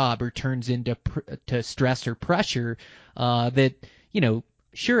into a job or turns into to stress or pressure that,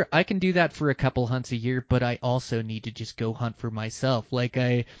 Sure, I can do that for a couple hunts a year, but I also need to just go hunt for myself. Like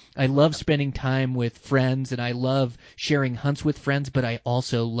I love spending time with friends and I love sharing hunts with friends, but I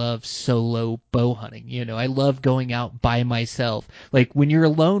also love solo bow hunting. You know, I love going out by myself. Like when you're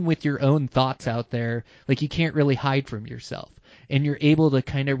alone with your own thoughts out there, like you can't really hide from yourself. And you're able to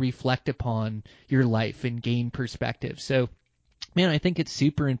kind of reflect upon your life and gain perspective. So man, I think it's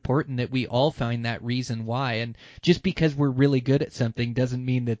super important that we all find that reason why. And just because we're really good at something doesn't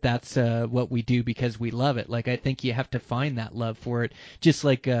mean that that's what we do because we love it. Like I think you have to find that love for it, just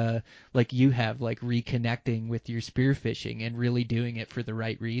like you have, like reconnecting with your spearfishing and really doing it for the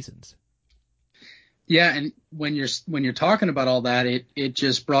right reasons. Yeah, and when you're talking about all that, it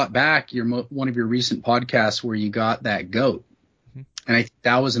just brought back one of your recent podcasts where you got that goat, and I think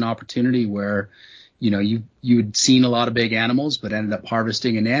that was an opportunity where, you'd seen a lot of big animals, but ended up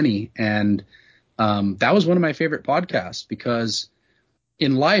harvesting a nanny, and that was one of my favorite podcasts because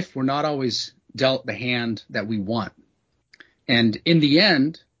in life we're not always dealt the hand that we want, and in the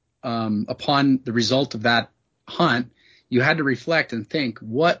end, upon the result of that hunt, you had to reflect and think,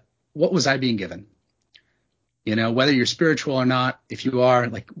 what was I being given? Whether you're spiritual or not, if you are,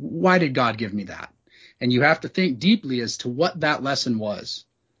 like, why did God give me that? And you have to think deeply as to what that lesson was.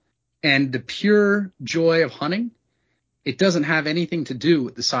 And the pure joy of hunting, it doesn't have anything to do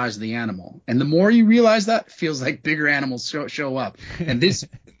with the size of the animal. And the more you realize that, it feels like bigger animals show up. And this,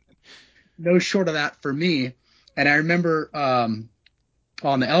 no short of that for me. And I remember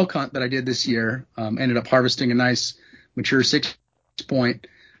on the elk hunt that I did this year, ended up harvesting a nice mature 6-point.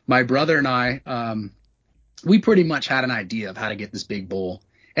 My brother and I, we pretty much had an idea of how to get this big bull.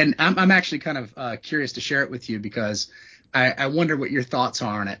 And I'm actually kind of curious to share it with you because I wonder what your thoughts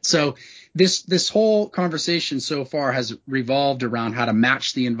are on it. So this whole conversation so far has revolved around how to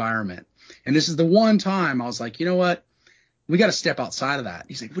match the environment. And this is the one time I was like, you know what? We got to step outside of that.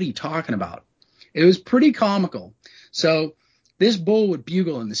 He's like, what are you talking about? It was pretty comical. So this bull would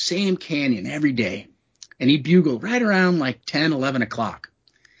bugle in the same canyon every day. And he'd bugle right around like 10, 11 o'clock.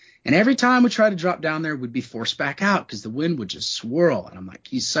 And every time we tried to drop down there, we'd be forced back out because the wind would just swirl. And I'm like,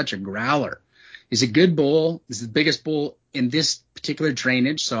 he's such a growler. He's a good bull. This is the biggest bull in this particular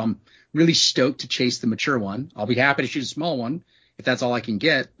drainage. So I'm really stoked to chase the mature one. I'll be happy to shoot a small one if that's all I can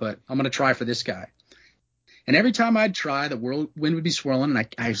get, but I'm going to try for this guy. And every time I'd try, the wind would be swirling. And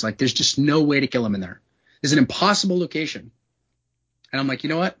I was like, there's just no way to kill him in there. There's an impossible location. And I'm like, you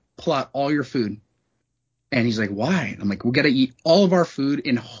know what? Pull out all your food. And he's like, why? I'm like, we got to eat all of our food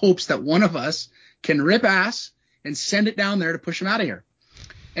in hopes that one of us can rip ass and send it down there to push him out of here.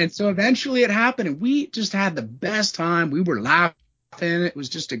 And so eventually it happened, and we just had the best time. We were laughing. It was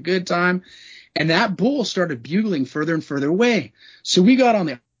just a good time. And that bull started bugling further and further away. So we got on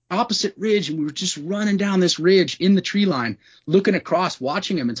the opposite ridge, and we were just running down this ridge in the tree line, looking across,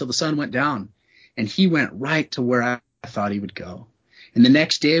 watching him until the sun went down. And he went right to where I thought he would go. And the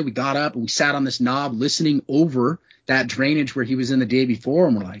next day we got up and we sat on this knob listening over that drainage where he was in the day before.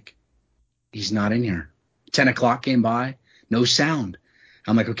 And we're like, he's not in here. 10 o'clock came by, no sound.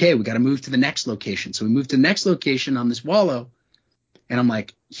 I'm like, okay, we got to move to the next location. So we moved to the next location on this wallow. And I'm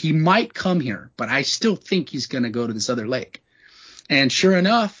like, he might come here, but I still think he's going to go to this other lake. And sure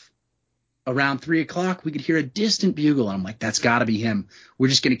enough, around 3 o'clock, we could hear a distant bugle. And I'm like, that's got to be him. We're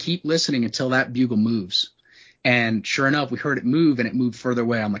just going to keep listening until that bugle moves. And sure enough, we heard it move, and it moved further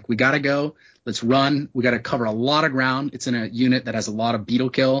away. I'm like, we got to go. Let's run. We got to cover a lot of ground. It's in a unit that has a lot of beetle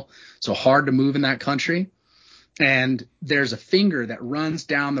kill, so hard to move in that country. And there's a finger that runs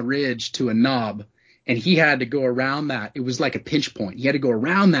down the ridge to a knob, and he had to go around that. It was like a pinch point. He had to go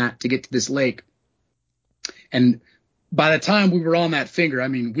around that to get to this lake. And by the time we were on that finger, I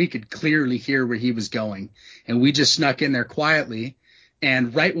mean, we could clearly hear where he was going. And we just snuck in there quietly.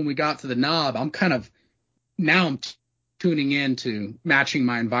 And right when we got to the knob, I'm tuning in to matching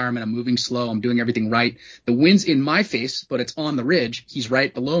my environment. I'm moving slow. I'm doing everything right. The wind's in my face, but it's on the ridge. He's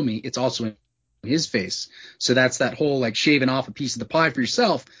right below me. It's also in his face. So that's that whole like shaving off a piece of the pie for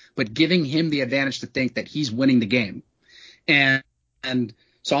yourself, but giving him the advantage to think that he's winning the game. And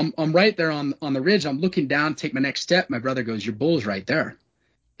so I'm right there on the ridge. I'm looking down, take my next step. My brother goes, your bull's right there.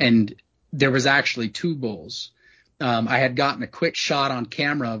 And there was actually two bulls. I had gotten a quick shot on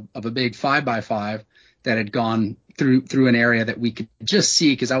camera of a big 5x5 that had gone through an area that we could just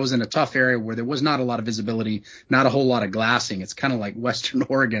see because I was in a tough area where there was not a lot of visibility, not a whole lot of glassing. It's kind of like Western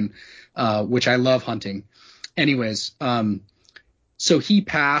Oregon, which I love hunting. Anyways, so he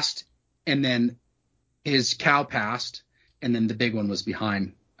passed, and then his cow passed, and then the big one was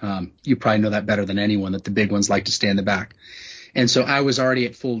behind. You probably know that better than anyone, that the big ones like to stay in the back. And so I was already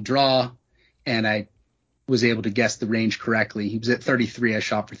at full draw, and I was able to guess the range correctly. He was at 33. I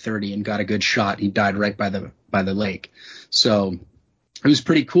shot for 30 and got a good shot. He died right by the lake. So it was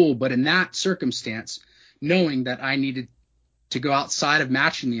pretty cool. But in that circumstance, knowing that I needed to go outside of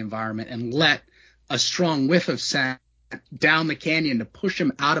matching the environment and let a strong whiff of scent down the canyon to push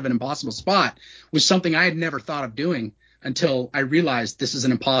him out of an impossible spot was something I had never thought of doing until I realized this is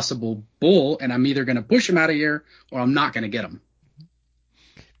an impossible bull, and I'm either going to push him out of here or I'm not going to get him.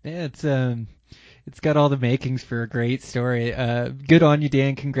 Yeah, it's got all the makings for a great story. Good on you,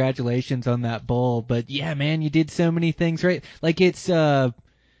 Dan. Congratulations on that bull. But yeah, man, you did so many things right. Like it's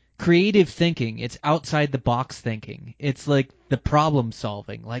creative thinking. It's outside the box thinking. It's like the problem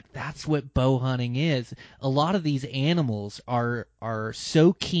solving. Like that's what bow hunting is. A lot of these animals are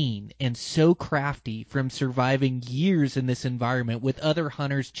so keen and so crafty from surviving years in this environment with other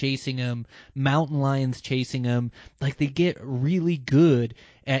hunters chasing them, mountain lions chasing them. Like they get really good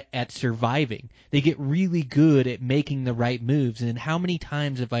at surviving. They get really good at making the right moves. And how many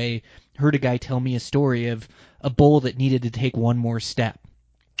times have I heard a guy tell me a story of a bull that needed to take one more step?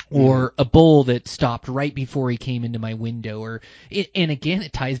 Or a bull that stopped right before he came into my window, and again,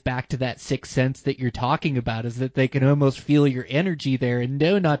 it ties back to that sixth sense that you're talking about, is that they can almost feel your energy there and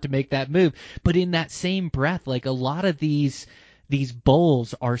know not to make that move. But in that same breath, like a lot of these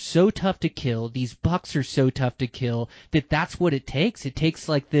bulls are so tough to kill, these bucks are so tough to kill, that's what it takes. It takes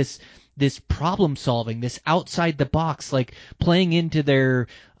like this problem solving, this outside the box, like playing into their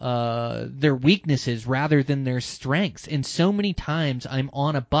weaknesses rather than their strengths. And so many times I'm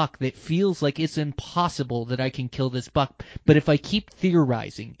on a buck that feels like it's impossible that I can kill this buck. But if I keep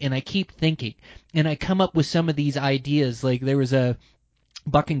theorizing and I keep thinking and I come up with some of these ideas, like there was a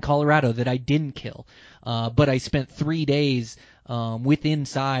buck in Colorado that I didn't kill, but I spent 3 days with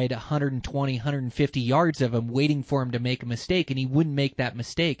inside 120, 150 yards of him, waiting for him to make a mistake, and he wouldn't make that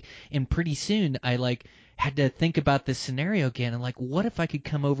mistake. And pretty soon, I had to think about this scenario again, and what if I could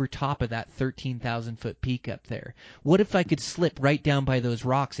come over top of that 13,000 foot peak up there? What if I could slip right down by those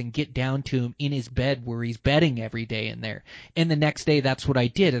rocks and get down to him in his bed where he's bedding every day in there? And the next day, that's what I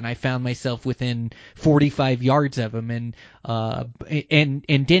did, and I found myself within 45 yards of him, and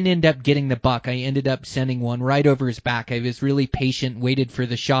didn't end up getting the buck. I ended up sending one right over his back. I was really patient, waited for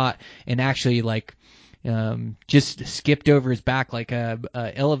the shot, and actually just skipped over his back, like a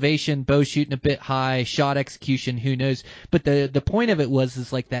elevation, bow shooting a bit high, shot execution, who knows. But the point of it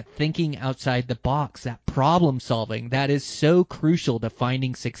is like that thinking outside the box, that problem solving, that is so crucial to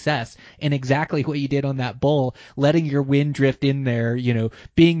finding success. And exactly what you did on that bull, letting your wind drift in there,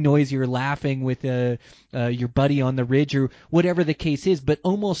 being noisy or laughing with your buddy on the ridge or whatever the case is, but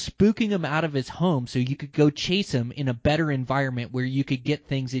almost spooking him out of his home so you could go chase him in a better environment where you could get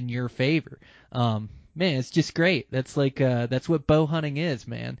things in your favor. Man, it's just great. That's that's what bow hunting is,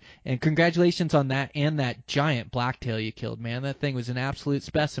 man. And congratulations on that and that giant blacktail you killed, man. That thing was an absolute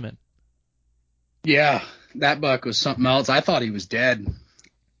specimen. Yeah, that buck was something else. I thought he was dead.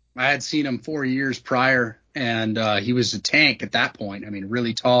 I had seen him 4 years prior, and he was a tank at that point. I mean,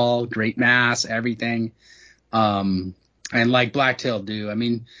 really tall, great mass, everything. And like blacktail do, I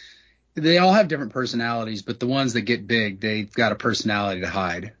mean, they all have different personalities, but the ones that get big, they've got a personality to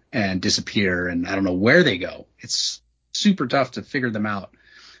hide and disappear, and I don't know where they go. It's super tough to figure them out.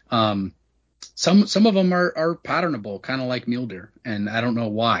 Some of them are patternable, kind of like mule deer, and I don't know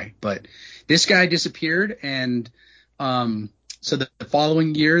why, but this guy disappeared, and so the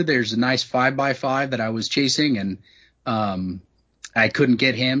following year there's a nice 5x5 that I was chasing, and I couldn't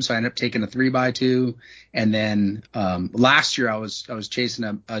get him, so I ended up taking a 3x2, and then last year I was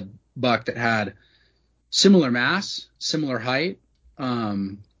chasing a buck that had similar mass, similar height,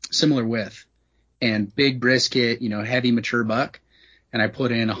 similar width, and big brisket, heavy mature buck. And I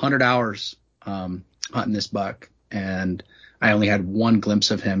put in 100 hours hunting this buck, and I only had one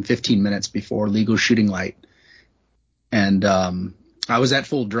glimpse of him 15 minutes before legal shooting light. And I was at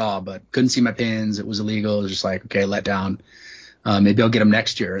full draw, but couldn't see my pins. It was illegal. It was just like, okay, let down. Maybe I'll get him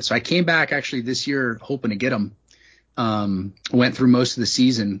next year. So I came back actually this year hoping to get him. Went through most of the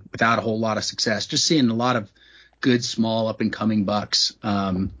season without a whole lot of success, just seeing a lot of good, small, up-and-coming bucks.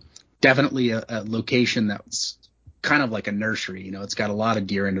 Definitely a location that's kind of like a nursery. It's got a lot of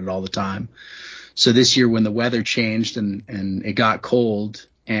deer in it all the time. So this year when the weather changed and it got cold,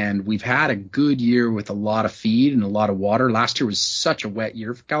 and we've had a good year with a lot of feed and a lot of water. Last year was such a wet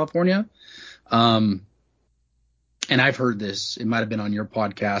year for California. And I've heard this, it might have been on your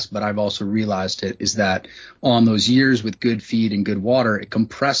podcast, but I've also realized it, is that on those years with good feed and good water, it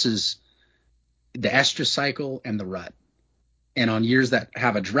compresses the estrus cycle and the rut. And on years that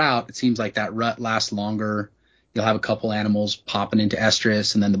have a drought, it seems like that rut lasts longer. You'll have a couple animals popping into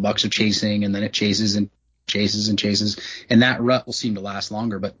estrus, and then the bucks are chasing, and then it chases into chases and chases, and that rut will seem to last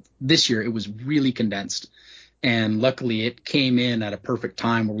longer. But this year it was really condensed, and luckily it came in at a perfect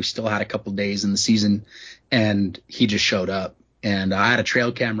time where we still had a couple days in the season, and he just showed up. And I had a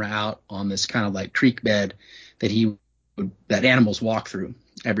trail camera out on this kind of like creek bed that animals walk through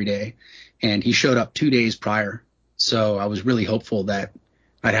every day, and he showed up 2 days prior. So I was really hopeful that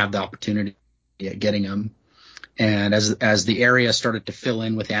I'd have the opportunity at getting him. And as the area started to fill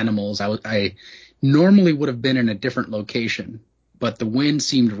in with animals, I normally would have been in a different location, but the wind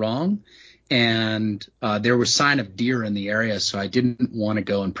seemed wrong, and there was sign of deer in the area, so I didn't want to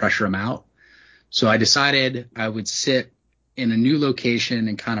go and pressure him out. So I decided I would sit in a new location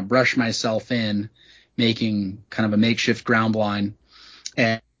and kind of brush myself in, making kind of a makeshift ground blind,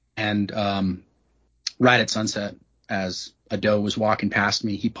 and right at sunset, as a doe was walking past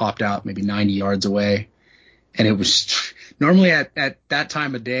me, he popped out maybe 90 yards away. And it was normally at that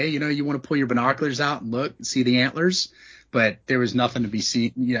time of day, you want to pull your binoculars out and look and see the antlers, but there was nothing to be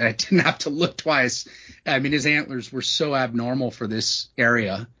seen. I didn't have to look twice. I mean, his antlers were so abnormal for this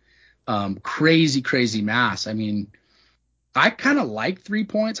area. Crazy mass. I mean, I kind of like 3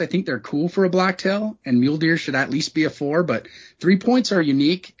 points. I think they're cool for a blacktail, and mule deer should at least be a 4, but 3 points are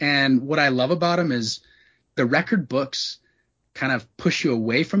unique. And what I love about them is the record books kind of push you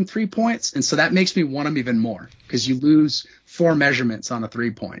away from 3 points. And so that makes me want them even more, because you lose 4 measurements on a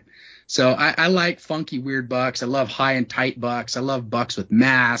 3 point. So I like funky, weird bucks. I love high and tight bucks. I love bucks with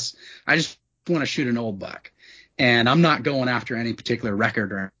mass. I just want to shoot an old buck, and I'm not going after any particular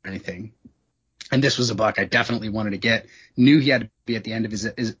record or anything. And this was a buck I definitely wanted to get. Knew he had to be at the end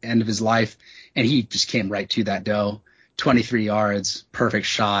of his life, and he just came right to that doe. 23 yards, perfect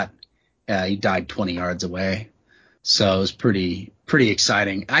shot. He died 20 yards away. So it was pretty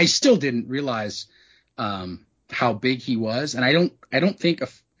exciting. I still didn't realize how big he was, and I don't think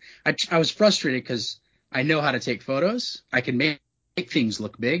I was frustrated because I know how to take photos. I can make things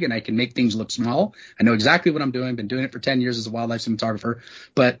look big, and I can make things look small. I know exactly what I'm doing. I've been doing it for 10 years as a wildlife cinematographer,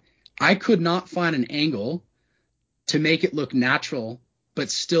 but I could not find an angle to make it look natural,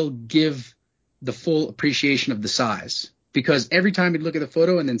 but still give the full appreciation of the size, because every time you'd look at the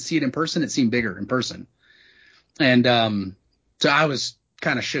photo and then see it in person, it seemed bigger in person. And so I was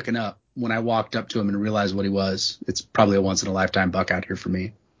kind of shooken up when I walked up to him and realized what he was. It's probably a once-in-a-lifetime buck out here for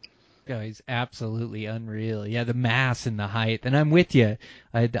me. Oh, he's absolutely unreal. Yeah, the mass and the height. And I'm with you.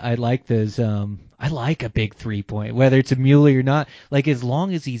 I like those. I like a big 3 point, whether it's a muley or not. Like, as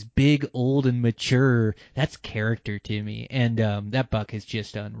long as he's big, old, and mature, that's character to me. And that buck is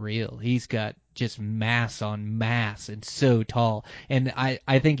just unreal. He's got just mass on mass and so tall. And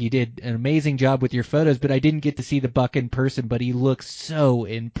I think you did an amazing job with your photos, but I didn't get to see the buck in person, but he looks so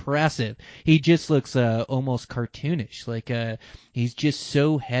impressive. He just looks almost cartoonish. Like he's just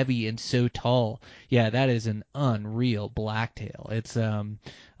so heavy and so tall. Yeah, that is an unreal blacktail. It's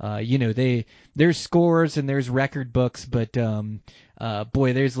there's scores and there's record books, but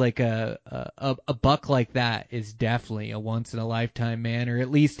boy, there's like a buck like that is definitely a once in a lifetime, man, or at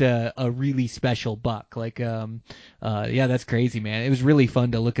least a really special buck. Like yeah, that's crazy, man. It was really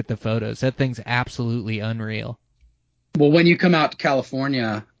fun to look at the photos. That thing's absolutely unreal. Well, when you come out to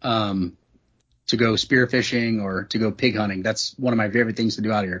California to go spearfishing or to go pig hunting, that's one of my favorite things to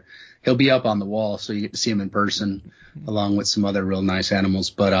do out here. He'll be up on the wall, so you get to see him in person, along with some other real nice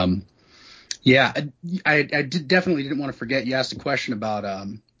animals. But yeah, I definitely didn't want to forget. You asked a question about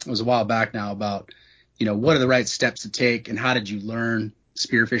it was a while back now, about what are the right steps to take and how did you learn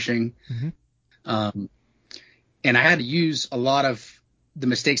spearfishing. Mm-hmm. And I had to use a lot of the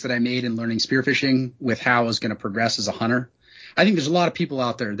mistakes that I made in learning spearfishing with how I was going to progress as a hunter. I think there's a lot of people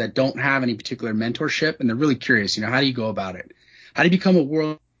out there that don't have any particular mentorship, and they're really curious. How do you go about it? How do you become a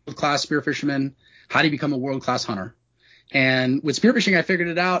world-class spearfisherman? How do you become a world-class hunter? And with spearfishing, I figured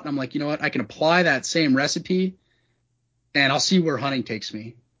it out. And I'm like, you know what? I can apply that same recipe, and I'll see where hunting takes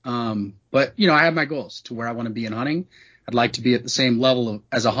me. But I have my goals to where I want to be in hunting. I'd like to be at the same level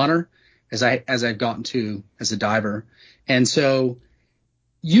as a hunter as I've gotten to as a diver. And so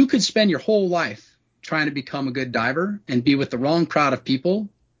you could spend your whole life trying to become a good diver and be with the wrong crowd of people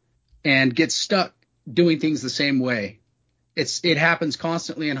and get stuck doing things the same way. It happens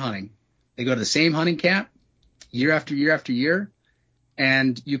constantly in hunting. They go to the same hunting camp year after year after year,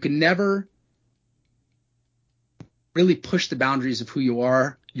 and you can never really push the boundaries of who you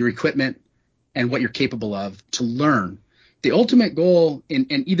are, your equipment, and what you're capable of to learn. The ultimate goal in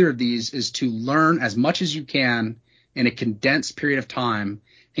either of these is to learn as much as you can in a condensed period of time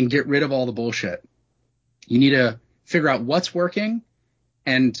and get rid of all the bullshit. You need to figure out what's working,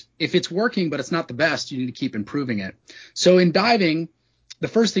 and if it's working but it's not the best, you need to keep improving it. So in diving, the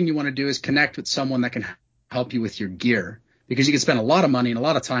first thing you want to do is connect with someone that can help you with your gear, because you can spend a lot of money and a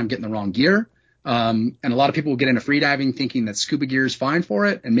lot of time getting the wrong gear. And a lot of people will get into freediving thinking that scuba gear is fine for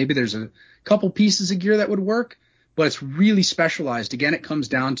it. And maybe there's a couple pieces of gear that would work, but it's really specialized. Again, it comes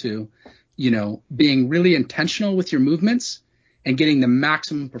down to, being really intentional with your movements and getting the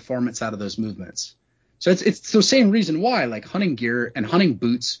maximum performance out of those movements. So it's the same reason why like hunting gear and hunting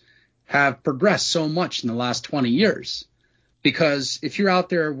boots have progressed so much in the last 20 years. Because if you're out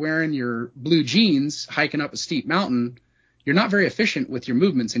there wearing your blue jeans, hiking up a steep mountain, you're not very efficient with your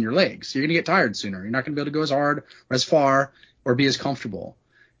movements in your legs. You're going to get tired sooner. You're not going to be able to go as hard or as far or be as comfortable.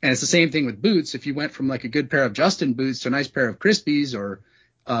 And it's the same thing with boots. If you went from like a good pair of Justin boots to a nice pair of Crispies or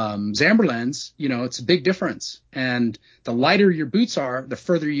Zamberlans, it's a big difference. And the lighter your boots are, the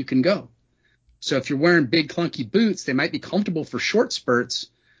further you can go. So if you're wearing big clunky boots, they might be comfortable for short spurts,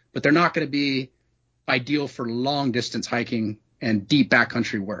 but they're not going to be ideal for long distance hiking and deep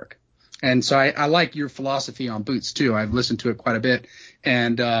backcountry work. And so I like your philosophy on boots too. I've listened to it quite a bit.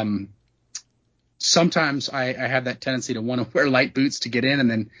 And sometimes I have that tendency to want to wear light boots to get in and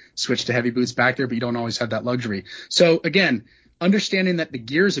then switch to heavy boots back there, but you don't always have that luxury. So again, understanding that the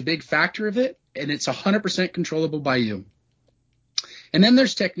gear is a big factor of it, and it's 100% controllable by you. And then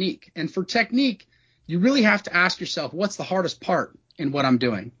there's technique. And for technique, you really have to ask yourself, what's the hardest part in what I'm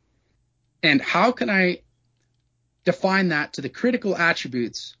doing? And how can I define that to the critical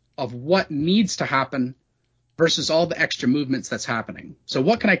attributes of what needs to happen versus all the extra movements that's happening? So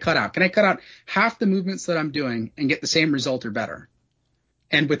what can I cut out? Can I cut out half the movements that I'm doing and get the same result or better?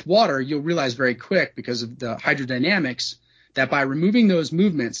 And with water, you'll realize very quick, because of the hydrodynamics, that by removing those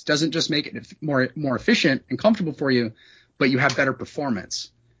movements doesn't just make it more efficient and comfortable for you, but you have better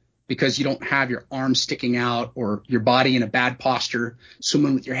performance, because you don't have your arms sticking out or your body in a bad posture,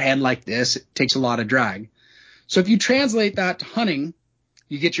 swimming with your head like this. It takes a lot of drag. So if you translate that to hunting,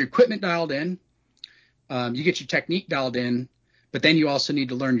 you get your equipment dialed in, you get your technique dialed in, but then you also need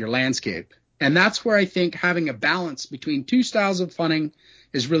to learn your landscape. And that's where I think having a balance between two styles of hunting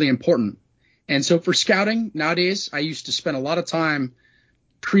is really important. And so for scouting nowadays, I used to spend a lot of time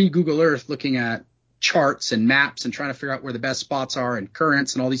pre-Google Earth looking at charts and maps and trying to figure out where the best spots are and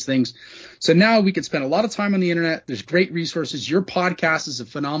currents and all these things. So now we can spend a lot of time on the internet. There's great resources. Your podcast is a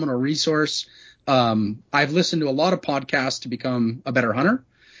phenomenal resource. I've listened to a lot of podcasts to become a better hunter.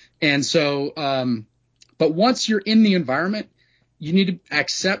 And so, but once you're in the environment, you need to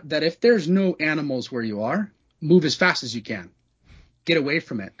accept that if there's no animals where you are, move as fast as you can. Get away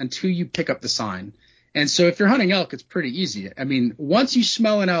from it until you pick up the sign. And so if you're hunting elk, it's pretty easy. I mean, once you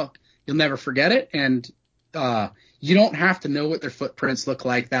smell an elk, you'll never forget it. And you don't have to know what their footprints look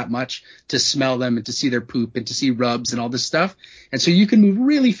like that much to smell them and to see their poop and to see rubs and all this stuff. And so you can move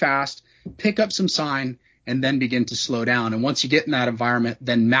really fast, pick up some sign, and then begin to slow down. And once you get in that environment,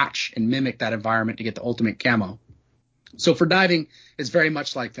 then match and mimic that environment to get the ultimate camo. So for diving, it's very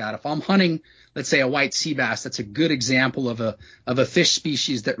much like that. If I'm hunting, let's say a white sea bass, that's a good example of a fish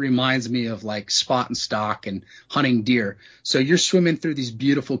species that reminds me of like spot and stock and hunting deer. So you're swimming through these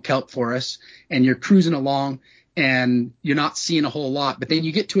beautiful kelp forests and you're cruising along and you're not seeing a whole lot, but then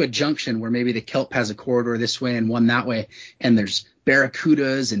you get to a junction where maybe the kelp has a corridor this way and one that way, and there's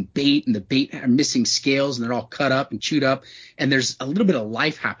barracudas and bait, and the bait are missing scales and they're all cut up and chewed up, and there's a little bit of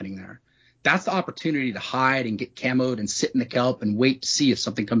life happening there. That's the opportunity to hide and get camoed and sit in the kelp and wait to see if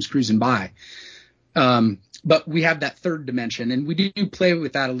something comes cruising by. But we have that third dimension, and we do play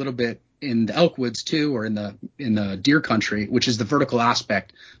with that a little bit in the elk woods too, or in the deer country, which is the vertical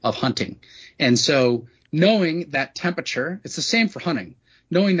aspect of hunting. And so knowing that temperature, it's the same for hunting.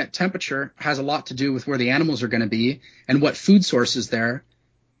 Knowing that temperature has a lot to do with where the animals are going to be and what food source is there,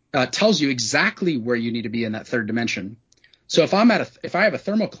 tells you exactly where you need to be in that third dimension. So if I have a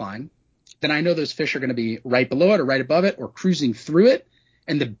thermocline, then I know those fish are going to be right below it or right above it or cruising through it,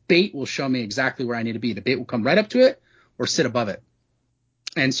 and the bait will show me exactly where I need to be. The bait will come right up to it or sit above it.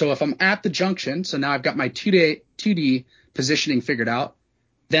 And so if I'm at the junction, so now I've got my 2D positioning figured out,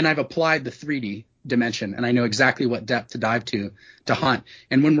 then I've applied the 3D dimension, and I know exactly what depth to dive to hunt.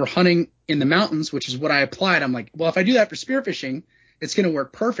 And when we're hunting in the mountains, which is what I applied, I'm like, well, if I do that for spearfishing, it's going to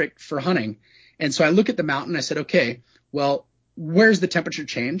work perfect for hunting. And so I look at the mountain, I said, okay, well, where's the temperature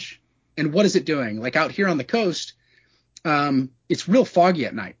change? And what is it doing? Like out here on the coast, it's real foggy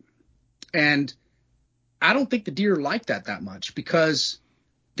at night. And I don't think the deer like that much because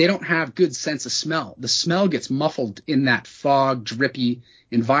they don't have good sense of smell. The smell gets muffled in that fog, drippy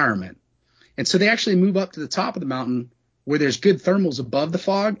environment. And so they actually move up to the top of the mountain where there's good thermals above the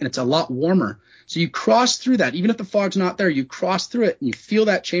fog, and it's a lot warmer. So you cross through that. Even if the fog's not there, you cross through it and you feel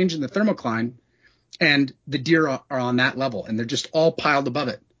that change in the thermocline, and the deer are on that level, and they're just all piled above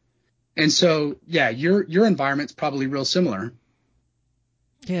it. And so, yeah, your environment's probably real similar.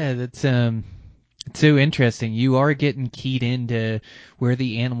 Yeah, that's it's so interesting. You are getting keyed into where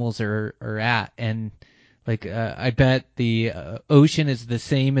the animals are at, and like I bet the ocean is the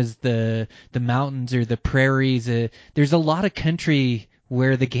same as the mountains or the prairies. There's a lot of country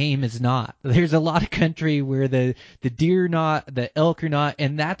where the game is not. There's a lot of country where the deer not, the elk are not,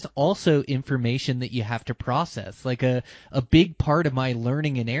 and that's also information that you have to process. Like a big part of my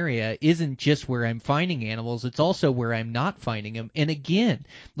learning an area isn't just where I'm finding animals, it's also where I'm not finding them. And again,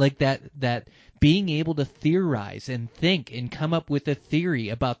 like that being able to theorize and think and come up with a theory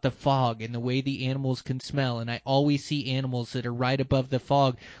about the fog and the way the animals can smell. And I always see animals that are right above the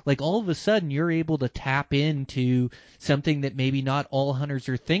fog. Like all of a sudden you're able to tap into something that maybe not all hunters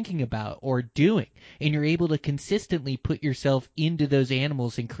are thinking about or doing. And you're able to consistently put yourself into those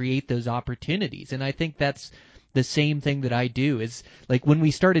animals and create those opportunities. And I think that's the same thing that I do. Is like when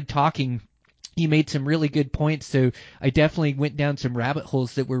we started talking, you made some really good points, so I definitely went down some rabbit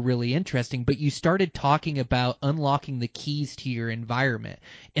holes that were really interesting, but you started talking about unlocking the keys to your environment.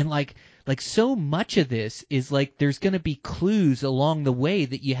 And like so much of this is like there's going to be clues along the way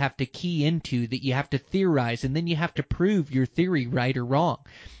that you have to key into, that you have to theorize, and then you have to prove your theory right or wrong.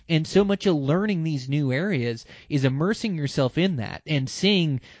 And so much of learning these new areas is immersing yourself in that and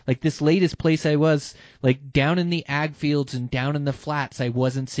seeing, like this latest place I was, like down in the ag fields and down in the flats, I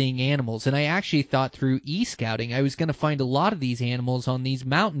wasn't seeing animals. And I actually thought through e-scouting I was going to find a lot of these animals on these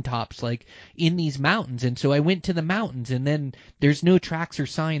mountaintops, like in these mountains. And so I went to the mountains, and then there's no tracks or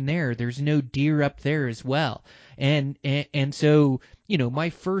sign there. There's no deer up there as well. And so, you know, my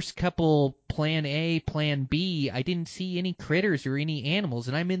first couple plan A, plan B, I didn't see any critters or any animals,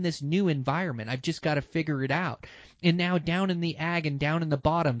 and I'm in this new environment. I've just got to figure it out. And now down in the ag and down in the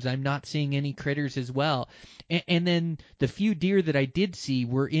bottoms, I'm not seeing any critters as well. And then the few deer that I did see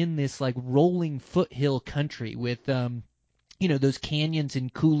were in this like rolling foothill country with you know, those canyons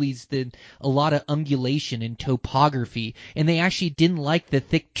and coulees, a lot of ungulation and topography. And they actually didn't like the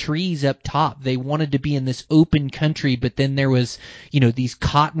thick trees up top. They wanted to be in this open country, but then there was, you know, these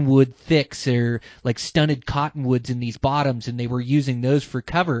cottonwood thicks or like stunted cottonwoods in these bottoms, and they were using those for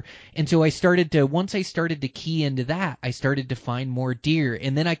cover. And so once I started to key into that, I started to find more deer.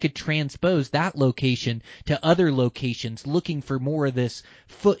 And then I could transpose that location to other locations, looking for more of this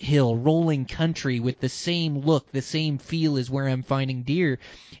foothill rolling country with the same look, the same feel as where I'm finding deer.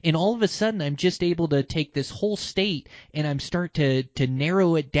 And all of a sudden I'm just able to take this whole state and I'm start to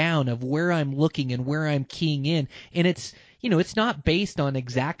narrow it down of where I'm looking and where I'm keying in. And it's, you know, it's not based on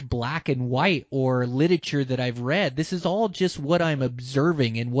exact black and white or literature that I've read. This is all just what I'm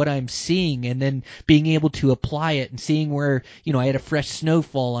observing and what I'm seeing, and then being able to apply it and seeing where, you know, I had a fresh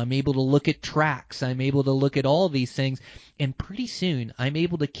snowfall. I'm able to look at tracks. I'm able to look at all these things. And pretty soon I'm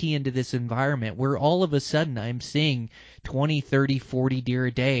able to key into this environment where all of a sudden I'm seeing 20, 30, 40 deer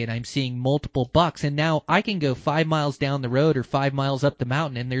a day, and I'm seeing multiple bucks. And now I can go 5 miles down the road or 5 miles up the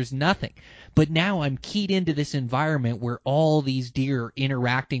mountain and there's nothing. But now I'm keyed into this environment where all these deer are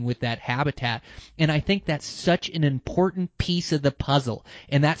interacting with that habitat. And I think that's such an important piece of the puzzle.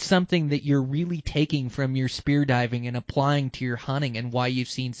 And that's something that you're really taking from your spear diving and applying to your hunting, and why you've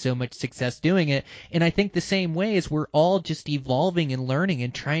seen so much success doing it. And I think the same way is we're all just evolving and learning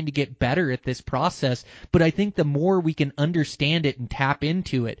and trying to get better at this process. But I think the more we can understand it and tap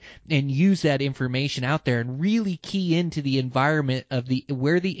into it and use that information out there and really key into the environment of the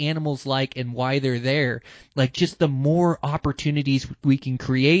where the animals like and why they're there, like just the more opportunities we can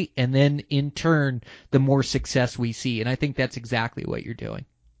create, and then in turn the more success we see. And I think that's exactly what you're doing.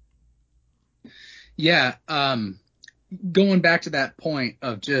 Yeah. Going back to that point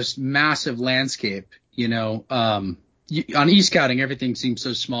of just massive landscape, you know, on e-scouting, everything seems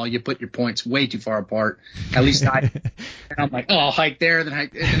so small. You put your points way too far apart. At least and I'm like, oh, I'll hike there. Then I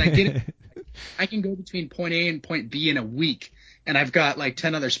get it. I can go between point A and point B in a week, and I've got like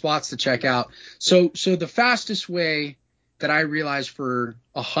 10 other spots to check out. So the fastest way that I realize for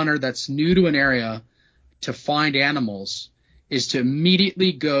a hunter that's new to an area to find animals is to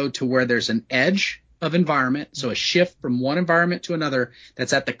immediately go to where there's an edge of environment, so a shift from one environment to another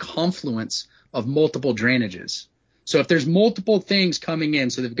that's at the confluence of multiple drainages. So if there's multiple things coming in,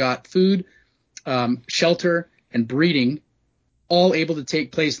 so they've got food, shelter, and breeding all able to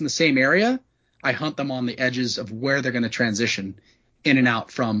take place in the same area, I hunt them on the edges of where they're going to transition in and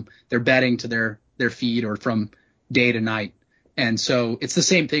out from their bedding to their feed, or from day to night. And so it's the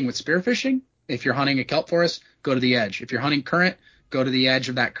same thing with spearfishing. If you're hunting a kelp forest, go to the edge. If you're hunting current, go to the edge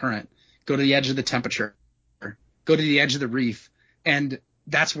of that current. Go to the edge of the temperature. Go to the edge of the reef. And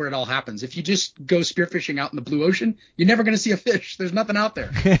that's where it all happens. If you just go spearfishing out in the blue ocean, you're never going to see a fish. There's nothing out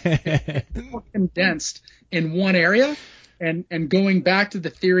there. It's more condensed in one area. And going back to the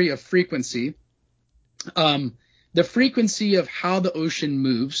theory of frequency, the frequency of how the ocean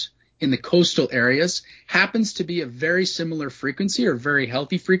moves in the coastal areas happens to be a very similar frequency or very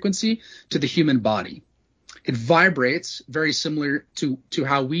healthy frequency to the human body. It vibrates very similar to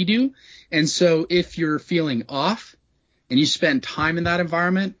how we do. And so if you're feeling off and you spend time in that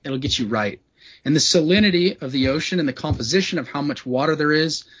environment, it'll get you right. And the salinity of the ocean and the composition of how much water there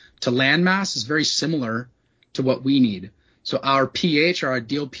is to land mass is very similar to what we need. So our pH, our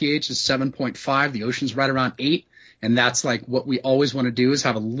ideal pH is 7.5. The ocean's right around 8. And that's like what we always want to do, is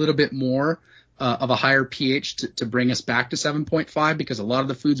have a little bit more of a higher pH to bring us back to 7.5, because a lot of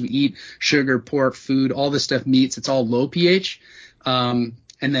the foods we eat, sugar, pork, food, all this stuff, meats, it's all low pH. And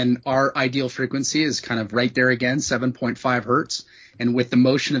then our ideal frequency is kind of right there again, 7.5 hertz. And with the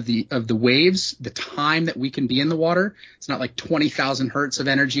motion of the waves, the time that we can be in the water, it's not like 20,000 hertz of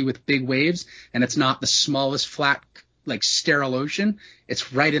energy with big waves, and it's not the smallest flat, like sterile ocean.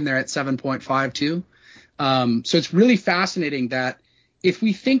 It's right in there at 7.5 too. So it's really fascinating that if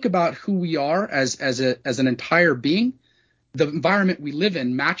we think about who we are as an entire being, the environment we live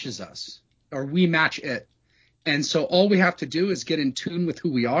in matches us, or we match it. And so all we have to do is get in tune with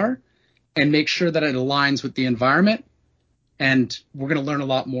who we are and make sure that it aligns with the environment. And we're going to learn a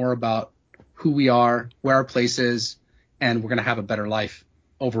lot more about who we are, where our place is, and we're going to have a better life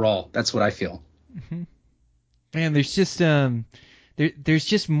overall. That's what I feel. Mm-hmm. Man, there's just there's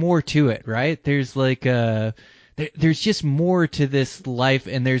just more to it, right? There's like there's just more to this life,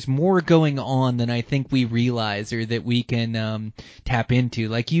 and there's more going on than I think we realize or that we can tap into.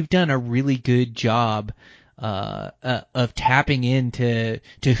 Like, you've done a really good job of tapping into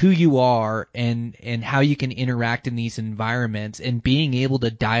who you are and how you can interact in these environments and being able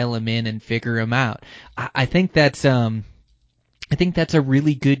to dial them in and figure them out. I think that's a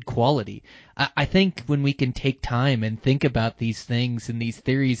really good quality. I think when we can take time and think about these things and these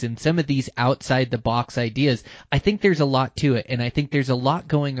theories and some of these outside the box ideas, I think there's a lot to it, and I think there's a lot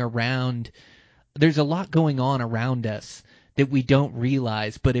going on around us that we don't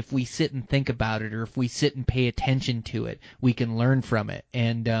realize, but if we sit and think about it, or if we sit and pay attention to it, we can learn from it.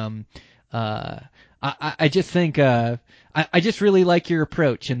 And I just think I just really like your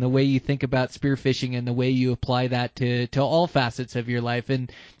approach and the way you think about spearfishing and the way you apply that to all facets of your life. And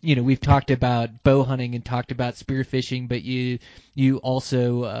we've talked about bow hunting and talked about spearfishing, but you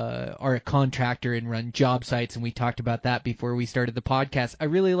also are a contractor and run job sites, and we talked about that before we started the podcast. I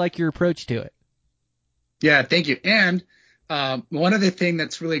really like your approach to it. Yeah, thank you. And one other thing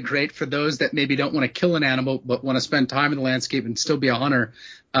that's really great for those that maybe don't want to kill an animal but want to spend time in the landscape and still be a hunter,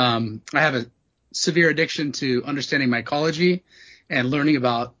 I have a severe addiction to understanding mycology and learning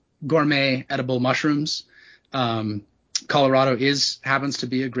about gourmet edible mushrooms. Colorado happens to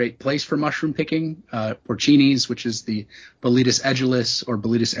be a great place for mushroom picking. Porcinis, which is the Boletus edulis or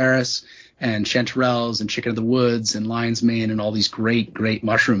Boletus eris, and chanterelles and chicken of the woods and lion's mane and all these great, great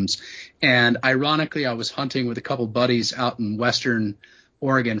mushrooms. And ironically, I was hunting with a couple buddies out in western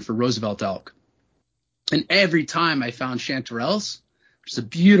Oregon for Roosevelt elk. And every time I found chanterelles, which is a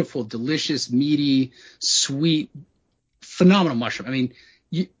beautiful, delicious, meaty, sweet, phenomenal mushroom. I mean,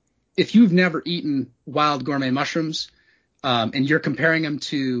 if you've never eaten wild gourmet mushrooms, and you're comparing them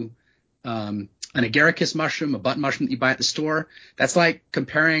to an agaricus mushroom, a button mushroom that you buy at the store, that's like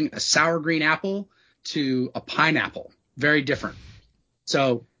comparing a sour green apple to a pineapple. Very different.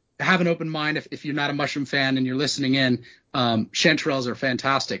 So have an open mind if you're not a mushroom fan and you're listening in. Chanterelles are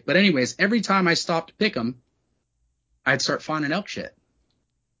fantastic. But anyways, every time I stopped to pick them, I'd start finding elk shit.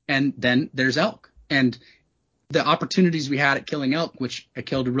 And then there's elk. And the opportunities we had at killing elk, which I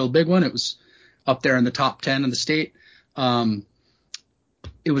killed a real big one, it was up there in the top 10 in the state.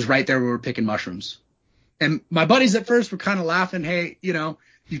 It was right there where we were picking mushrooms. And my buddies at first were kind of laughing, hey, you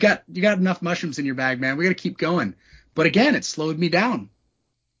got enough mushrooms in your bag, man. We got to keep going. But again, it slowed me down.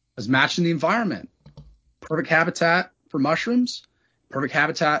 I was matching the environment. Perfect habitat for mushrooms, perfect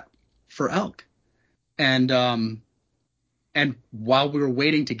habitat for elk. And while we were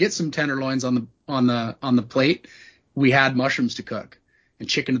waiting to get some tenderloins on the plate, we had mushrooms to cook and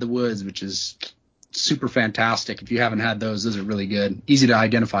chicken of the woods, which is super fantastic. If you haven't had those are really good. Easy to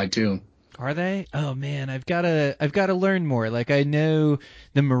identify too. Are they? Oh man, I've got to learn more. Like, I know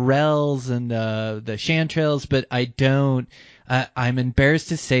the morels and the chanterelles, but I don't. I'm embarrassed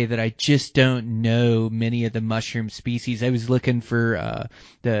to say that I just don't know many of the mushroom species. I was looking for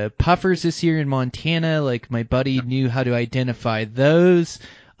the puffers this year in Montana. Like, my buddy knew how to identify those.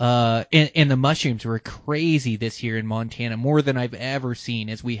 And the mushrooms were crazy this year in Montana, more than I've ever seen,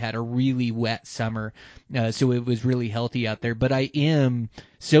 as we had a really wet summer. So it was really healthy out there. But I am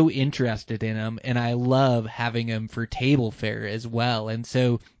so interested in them, and I love having them for table fare as well. And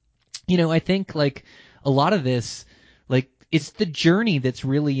so, I think like a lot of this, like it's the journey that's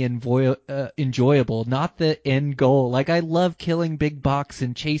really enjoyable, not the end goal. Like I love killing big bucks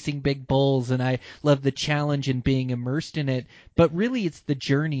and chasing big bulls, and I love the challenge and being immersed in it. But really, it's the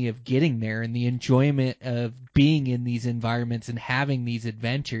journey of getting there and the enjoyment of being in these environments and having these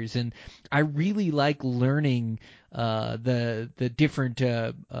adventures. And I really like learning the different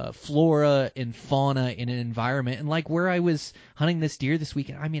flora and fauna in an environment. And like where I was hunting this deer this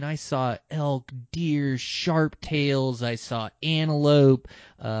weekend, I mean, I saw elk, deer, sharp tails, I saw antelope.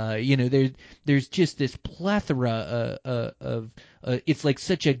 There's just this plethora of it's like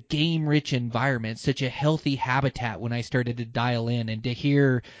such a game-rich environment, such a healthy habitat when I started to dial in, and to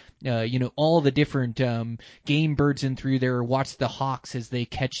hear all the different game birds in through there, or watch the hawks as they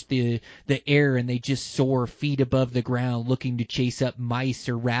catch the air and they just soar feet above the ground looking to chase up mice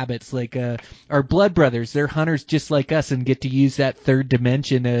or rabbits. Like our blood brothers, they're hunters just like us and get to use that third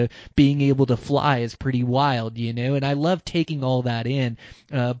dimension of being able to fly is pretty wild, and I love taking all that in.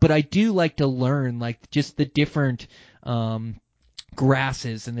 But I do like to learn like just the different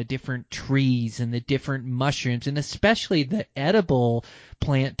grasses and the different trees and the different mushrooms, and especially the edible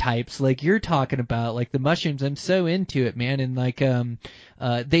plant types like you're talking about, like the mushrooms. I'm so into it, man. And like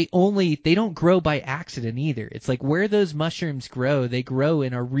they don't grow by accident either. It's like where those mushrooms grow, they grow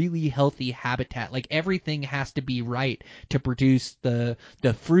in a really healthy habitat. Like everything has to be right to produce the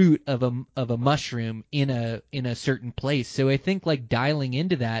fruit of a mushroom in a certain place. So I think like dialing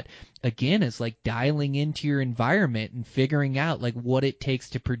into that again is like dialing into your environment and figuring out like what it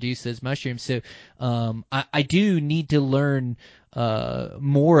takes to produce those mushrooms. So I do need to learn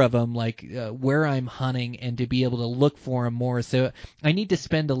more of them, like where I'm hunting, and to be able to look for them more. So I need to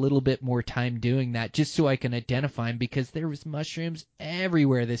spend a little bit more time doing that just so I can identify them, because there was mushrooms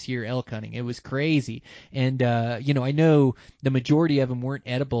everywhere this year elk hunting. It was crazy. And I know the majority of them weren't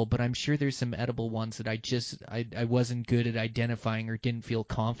edible, but I'm sure there's some edible ones that I wasn't good at identifying or didn't feel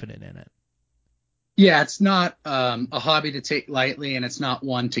confident in it. Yeah, it's not a hobby to take lightly, and it's not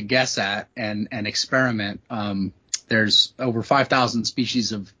one to guess at and experiment. There's over 5,000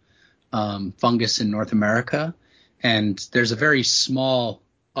 species of fungus in North America, and there's a very small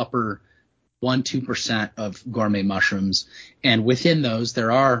upper 1-2% of gourmet mushrooms. And within those,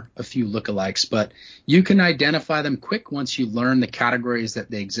 there are a few lookalikes, but you can identify them quick once you learn the categories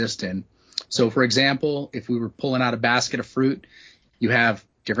that they exist in. So, for example, if we were pulling out a basket of fruit, you have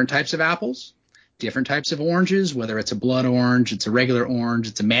different types of apples, different types of oranges, whether it's a blood orange, it's a regular orange,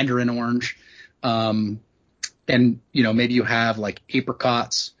 it's a mandarin orange. And, maybe you have like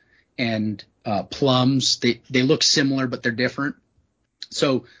apricots and plums. They look similar, but they're different.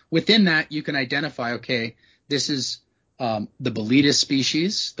 So within that, you can identify, okay, this is the Boletus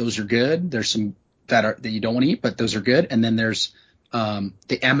species. Those are good. There's some that you don't want to eat, but those are good. And then there's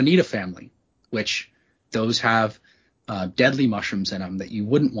the Amanita family, which those have deadly mushrooms in them that you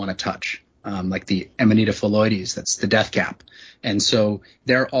wouldn't want to touch. Like the Amanita phalloides, that's the death cap. And so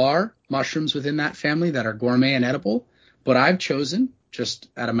there are mushrooms within that family that are gourmet and edible, but I've chosen, just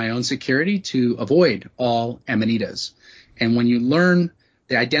out of my own security, to avoid all Amanitas. And when you learn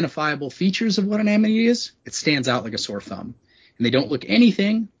the identifiable features of what an Amanita is, it stands out like a sore thumb. And they don't look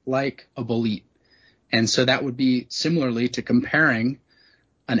anything like a bolete. And so that would be similarly to comparing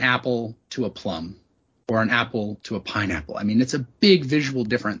an apple to a plum or an apple to a pineapple. I mean, it's a big visual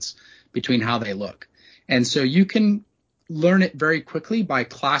difference between how they look. And so you can learn it very quickly by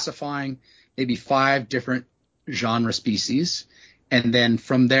classifying maybe 5 different genre species, and then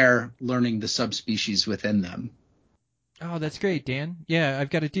from there learning the subspecies within them. Oh, that's great, Dan. Yeah, I've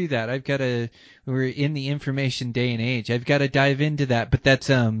got to do that. We're in the information day and age. I've got to dive into that. But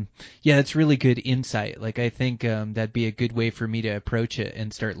that's that's really good insight. Like I think that'd be a good way for me to approach it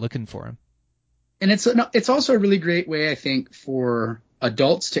and start looking for them. And it's also a really great way, I think, for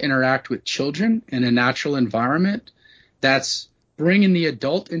adults to interact with children in a natural environment that's bringing the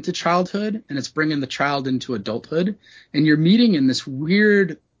adult into childhood, and it's bringing the child into adulthood. And you're meeting in this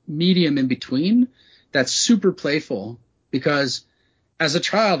weird medium in between that's super playful, because as a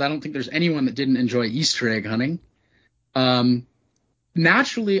child, I don't think there's anyone that didn't enjoy Easter egg hunting.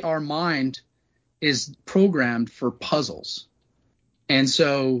 Naturally, our mind is programmed for puzzles. And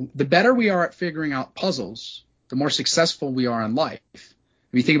so the better we are at figuring out puzzles, the more successful we are in life.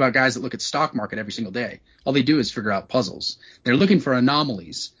 If you think about guys that look at stock market every single day, all they do is figure out puzzles. They're looking for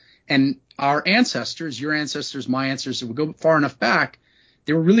anomalies. And our ancestors, your ancestors, my ancestors, if we go far enough back,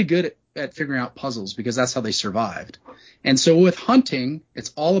 they were really good at figuring out puzzles because that's how they survived. And so with hunting,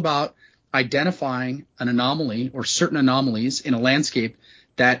 it's all about identifying an anomaly or certain anomalies in a landscape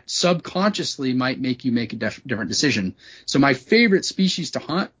that subconsciously might make you make a different decision. So my favorite species to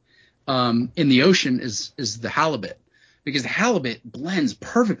hunt in the ocean is the halibut, because the halibut blends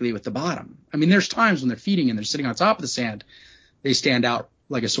perfectly with the bottom. I mean, there's times when they're feeding and they're sitting on top of the sand, they stand out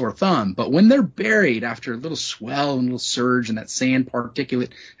like a sore thumb. But when they're buried after a little swell and a little surge and that sand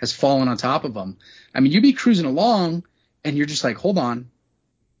particulate has fallen on top of them, I mean, you'd be cruising along and you're just like, hold on,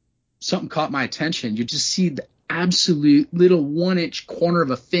 something caught my attention. You just see the absolute little 1-inch corner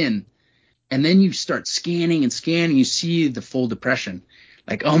of a fin. And then you start scanning and scanning. You see the full depression.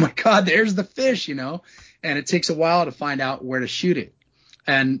 Like, oh my God, there's the fish, you know, and it takes a while to find out where to shoot it.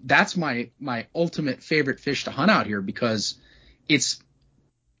 And that's my ultimate favorite fish to hunt out here, because it's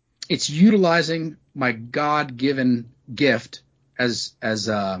utilizing my God-given gift as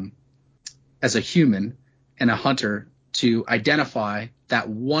a human and a hunter to identify that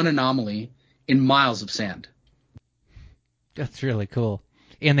one anomaly in miles of sand. That's really cool.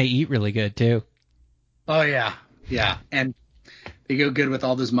 And they eat really good too. Oh yeah. Yeah. And they go good with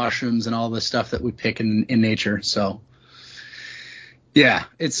all those mushrooms and all the stuff that we pick in nature. So yeah,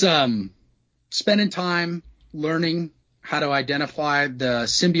 it's spending time learning how to identify the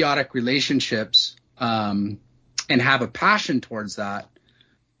symbiotic relationships and have a passion towards that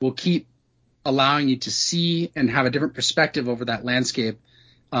will keep allowing you to see and have a different perspective over that landscape.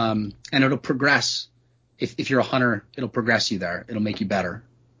 And it'll progress. If you're a hunter, it'll progress you there. It'll make you better.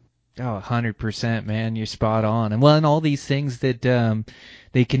 Oh, 100%, man. You're spot on. And all these things that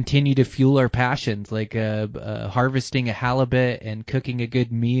they continue to fuel our passions, like harvesting a halibut and cooking a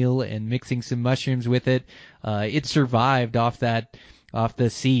good meal and mixing some mushrooms with it. It survived off the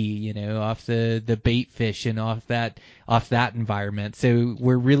sea, off the bait fish and off that environment. So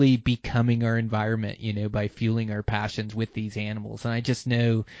we're really becoming our environment, by fueling our passions with these animals. And I just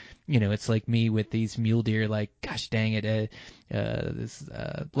know, it's like me with these mule deer, like, gosh dang it, this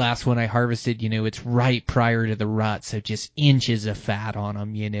last one I harvested, it's right prior to the rut, so just inches of fat on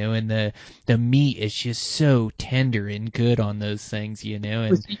them, and the meat is just so tender and good on those things,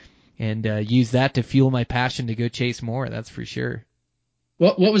 and use that to fuel my passion to go chase more. That's for sure.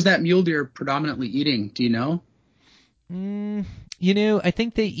 What was that mule deer predominantly eating? Do you know? I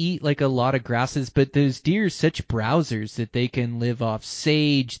think they eat like a lot of grasses, but those deer are such browsers that they can live off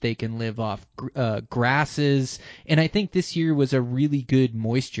sage, they can live off grasses, and I think this year was a really good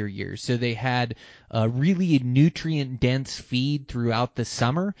moisture year, so they had a really nutrient-dense feed throughout the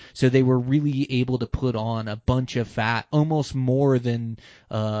summer, so they were really able to put on a bunch of fat, almost more than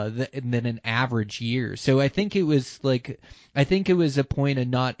an average year. So I think it was a point of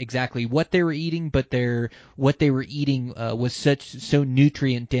not exactly what they were eating, but what they were eating was so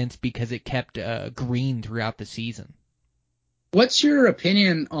nutrient dense because it kept green throughout the season. What's your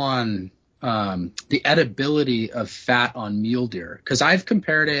opinion on the edibility of fat on mule deer? Because I've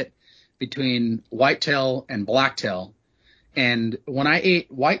compared it between whitetail and blacktail, and when I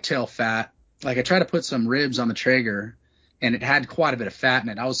ate whitetail fat, like I tried to put some ribs on the Traeger, and it had quite a bit of fat in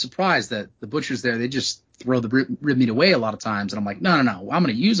it. I was surprised that the butchers there, they just throw the rib meat away a lot of times, and I'm like, no, I'm going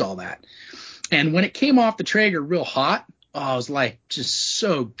to use all that. And when it came off the Traeger real hot, I was like, just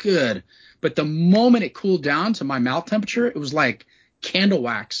so good. But the moment it cooled down to my mouth temperature, it was like candle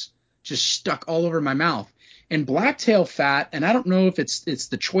wax just stuck all over my mouth. And blacktail fat, and I don't know if it's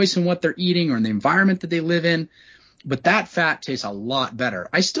the choice in what they're eating or in the environment that they live in, but that fat tastes a lot better.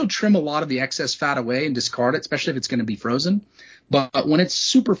 I still trim a lot of the excess fat away and discard it, especially if it's going to be frozen. But when it's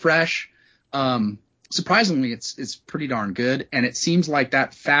super fresh, surprisingly, it's pretty darn good. And it seems like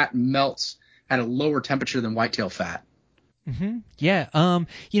that fat melts at a lower temperature than whitetail fat. Mm-hmm. Yeah.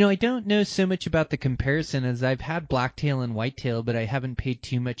 I don't know so much about the comparison, as I've had blacktail and whitetail, but I haven't paid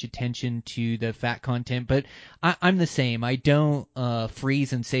too much attention to the fat content. But I'm the same. I don't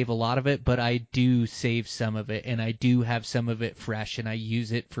freeze and save a lot of it, but I do save some of it, and I do have some of it fresh, and I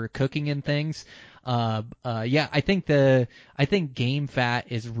use it for cooking and things. Yeah, I think game fat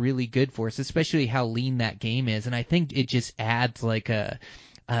is really good for us, especially how lean that game is, and I think it just adds like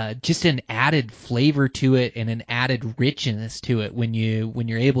just an added flavor to it and an added richness to it when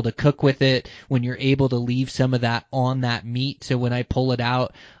you're able to cook with it, when you're able to leave some of that on that meat. So when I pull it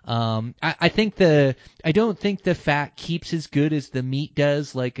out, I don't think the fat keeps as good as the meat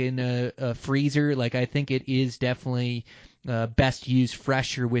does, like in a freezer. Like I think it is definitely best used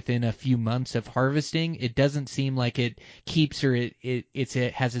fresher within a few months of harvesting. It doesn't seem like it keeps or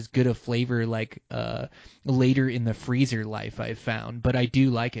it has as good a flavor like later in the freezer life, I've found, but I do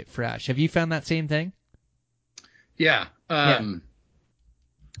like it fresh. Have you found that same thing? Yeah. Yeah.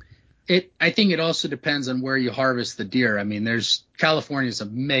 I think it also depends on where you harvest the deer. I mean, California is a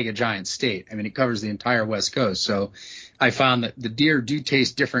mega giant state. I mean, it covers the entire West Coast. So I found that the deer do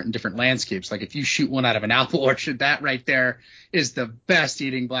taste different in different landscapes. Like if you shoot one out of an apple orchard, that right there is the best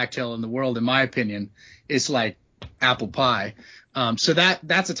eating blacktail in the world, in my opinion. It's like apple pie. So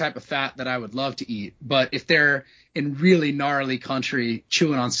that's a type of fat that I would love to eat. But if they're in really gnarly country,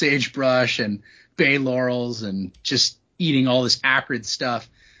 chewing on sagebrush and bay laurels and just eating all this acrid stuff,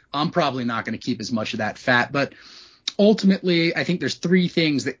 I'm probably not going to keep as much of that fat. But ultimately, I think there's three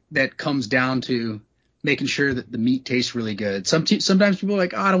things that comes down to making sure that the meat tastes really good. Sometimes people are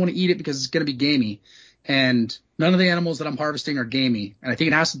like, oh, I don't want to eat it because it's going to be gamey. And none of the animals that I'm harvesting are gamey. And I think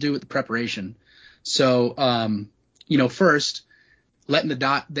it has to do with the preparation. So, first, letting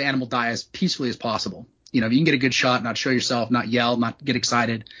the animal die as peacefully as possible. If you can get a good shot, not show yourself, not yell, not get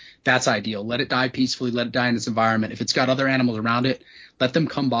excited, that's ideal. Let it die peacefully, let it die in its environment. If it's got other animals around it, let them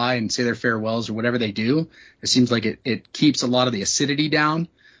come by and say their farewells or whatever they do. It seems like it keeps a lot of the acidity down,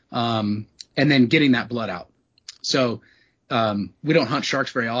 and then getting that blood out. So we don't hunt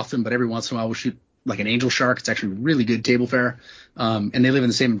sharks very often, but every once in a while we'll shoot like an angel shark. It's actually really good table fare, and they live in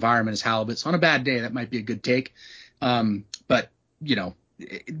the same environment as halibut. So on a bad day, that might be a good take. But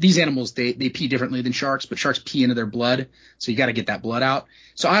these animals, they pee differently than sharks, but sharks pee into their blood. So you got to get that blood out.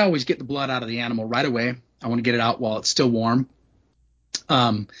 So I always get the blood out of the animal right away. I want to get it out while it's still warm.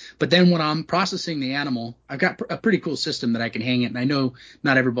 But then when I'm processing the animal, I've got a pretty cool system that I can hang it. And I know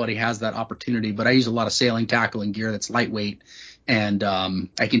not everybody has that opportunity, but I use a lot of sailing tackle and gear that's lightweight, and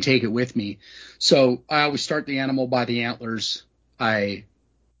I can take it with me. So I always start the animal by the antlers. I,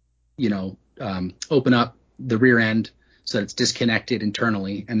 open up the rear end so that it's disconnected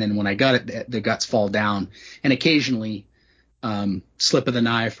internally. And then when I got it, the guts fall down. And occasionally, slip of the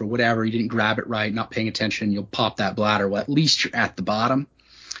knife or whatever, you didn't grab it right, not paying attention, you'll pop that bladder. Well, at least you're at the bottom.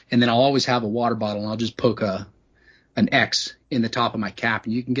 And then I'll always have a water bottle, and I'll just poke an X in the top of my cap,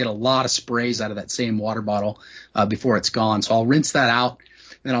 and you can get a lot of sprays out of that same water bottle before it's gone. So I'll rinse that out,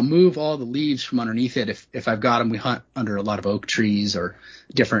 and then I'll move all the leaves from underneath it. If I've got them, we hunt under a lot of oak trees or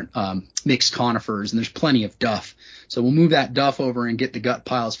different mixed conifers, and there's plenty of duff. So we'll move that duff over and get the gut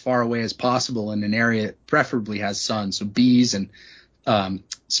pile as far away as possible in an area that preferably has sun. So bees and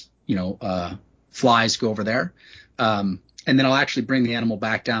flies go over there. And then I'll actually bring the animal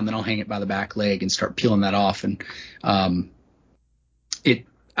back down. Then I'll hang it by the back leg and start peeling that off. And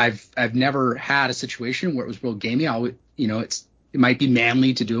I've never had a situation where it was real gamey. It might be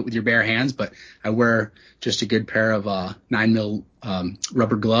manly to do it with your bare hands, but I wear just a good pair of 9mm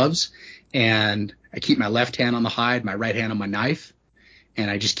rubber gloves, and I keep my left hand on the hide, my right hand on my knife,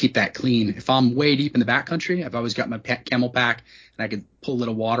 and I just keep that clean. If I'm way deep in the backcountry, I've always got my camel pack, and I could pull a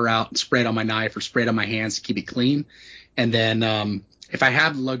little water out and spray it on my knife or spray it on my hands to keep it clean. And then if I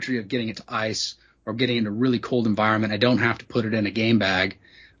have the luxury of getting it to ice or getting into a really cold environment, I don't have to put it in a game bag.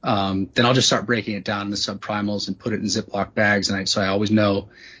 Then I'll just start breaking it down into subprimals and put it in Ziploc bags. So I always know,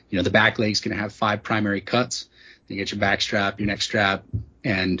 the back leg's going to have 5 primary cuts. You get your back strap, your neck strap,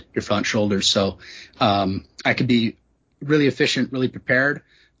 and your front shoulders. So I could be really efficient, really prepared,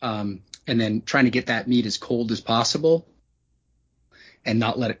 and then trying to get that meat as cold as possible and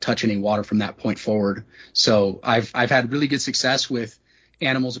not let it touch any water from that point forward. So I've had really good success with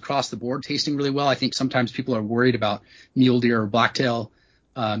animals across the board tasting really well. I think sometimes people are worried about mule deer or blacktail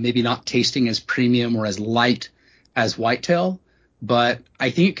maybe not tasting as premium or as light as whitetail, but I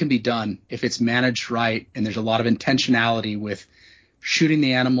think it can be done if it's managed right, and there's a lot of intentionality with shooting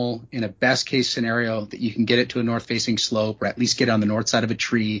the animal in a best case scenario that you can get it to a north facing slope, or at least get it on the north side of a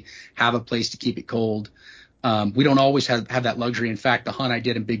tree, have a place to keep it cold. We don't always have that luxury. In fact, the hunt I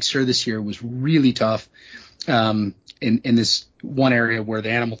did in Big Sur this year was really tough. In this one area where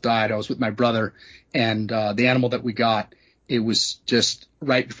the animal died, I was with my brother, and the animal that we got, it was just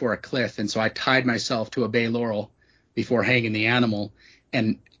right before a cliff. And so I tied myself to a bay laurel before hanging the animal.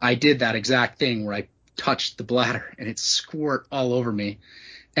 And I did that exact thing where I touched the bladder and it squirt all over me.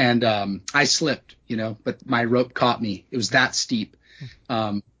 And I slipped, but my rope caught me. It was that steep.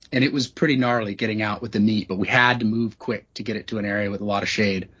 And it was pretty gnarly getting out with the meat, but we had to move quick to get it to an area with a lot of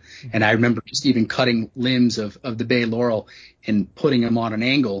shade. And I remember just even cutting limbs of the bay laurel and putting them on an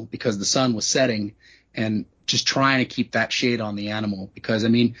angle because the sun was setting, and just trying to keep that shade on the animal. Because,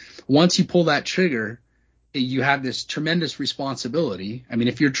 once you pull that trigger, you have this tremendous responsibility.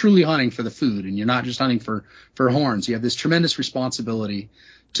 If you're truly hunting for the food and you're not just hunting for horns, you have this tremendous responsibility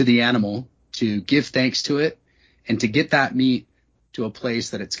to the animal to give thanks to it and to get that meat to a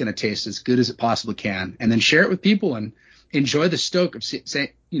place that it's going to taste as good as it possibly can, and then share it with people and enjoy the stoke of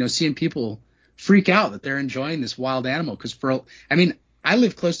seeing people freak out that they're enjoying this wild animal. Because I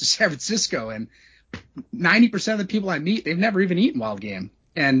live close to San Francisco, and 90% of the people I meet, they've never even eaten wild game.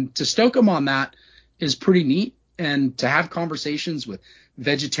 And to stoke them on that is pretty neat. And to have conversations with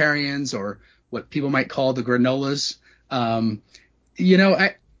vegetarians or what people might call the granolas, I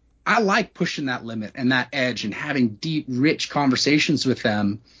like pushing that limit and that edge and having deep, rich conversations with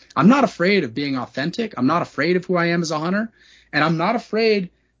them. I'm not afraid of being authentic. I'm not afraid of who I am as a hunter. And I'm not afraid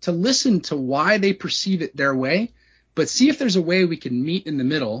to listen to why they perceive it their way, but see if there's a way we can meet in the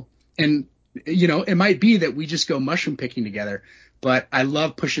middle. And, it might be that we just go mushroom picking together, but I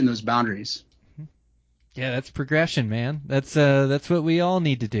love pushing those boundaries. Yeah, that's progression, man. That's what we all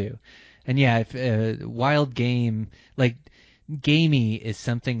need to do. And yeah, if wild game, like gamey, is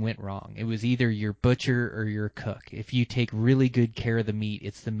something went wrong. It was either your butcher or your cook. If you take really good care of the meat,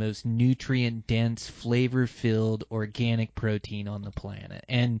 it's the most nutrient dense, flavor filled, organic protein on the planet.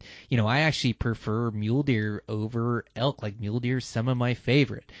 And I actually prefer mule deer over elk. Like mule deer is some of my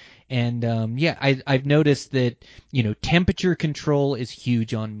favorite. And I've noticed that temperature control is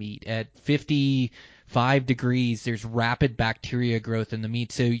huge on meat. At 55 degrees, there's rapid bacteria growth in the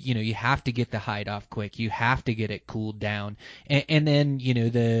meat, so you have to get the hide off quick. You have to get it cooled down, and then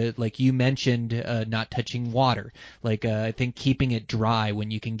like you mentioned, not touching water. Like I think keeping it dry when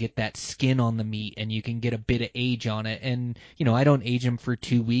you can get that skin on the meat and you can get a bit of age on it. And I don't age them for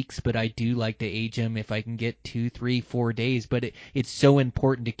 2 weeks, but I do like to age them if I can get 2, 3, 4 days. But it's so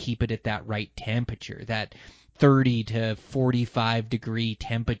important to keep it at that right temperature. That 30 to 45 degree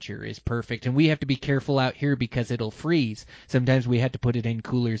temperature is perfect. And we have to be careful out here because it'll freeze. Sometimes we have to put it in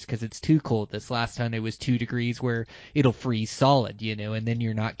coolers because it's too cold. This last time it was 2 degrees where it'll freeze solid, and then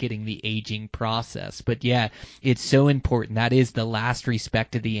you're not getting the aging process. But yeah, it's so important. That is the last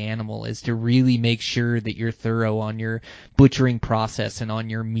respect of the animal, is to really make sure that you're thorough on your butchering process and on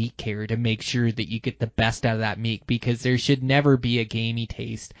your meat care to make sure that you get the best out of that meat, because there should never be a gamey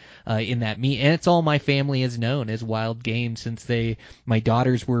taste in that meat. And it's all my family has known as wild game since my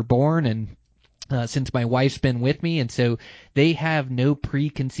daughters were born, and since my wife's been with me, and so they have no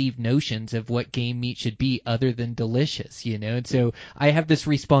preconceived notions of what game meat should be other than delicious, and so I have this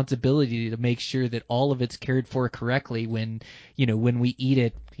responsibility to make sure that all of it's cared for correctly when we eat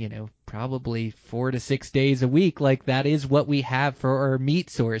it, probably 4 to 6 days a week. Like, that is what we have for our meat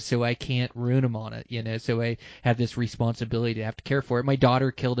source, so I can't ruin them on it, so I have this responsibility to have to care for it. My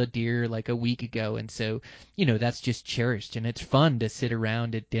daughter killed a deer like a week ago, and so that's just cherished, and it's fun to sit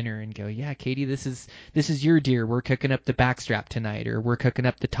around at dinner and go, yeah, Katie, this is your deer. We're cooking up the backstrap tonight, or we're cooking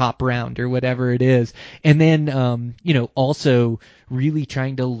up the top round, or whatever it is. And then also really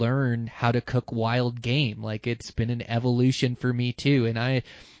trying to learn how to cook wild game. Like, it's been an evolution for me too. And I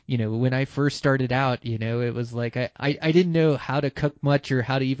when I first started out, it was like I didn't know how to cook much or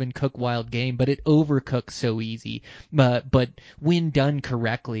how to even cook wild game, but it overcooks so easy. But when done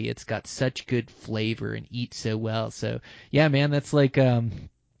correctly, it's got such good flavor and eats so well. So yeah, man, that's like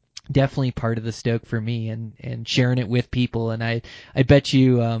definitely part of the stoke for me, and sharing it with people. And I bet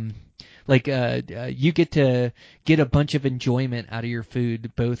you you get to get a bunch of enjoyment out of your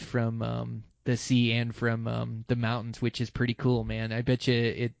food, both from the sea and from the mountains, which is pretty cool, man. I bet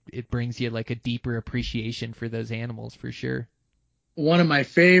you it brings you like a deeper appreciation for those animals for sure. One of my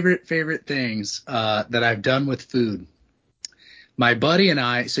favorite things that I've done with food, my buddy and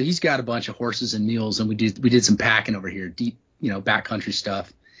I, so he's got a bunch of horses and mules, and we did some packing over here, deep, backcountry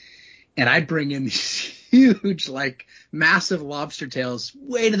stuff. And I'd bring in these huge, like massive lobster tails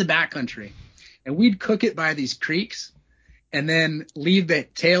way to the backcountry, and we'd cook it by these creeks and then leave the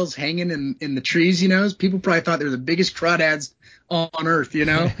tails hanging in the trees. People probably thought they were the biggest crawdads on earth,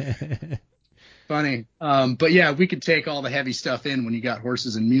 Funny. But yeah, we could take all the heavy stuff in when you got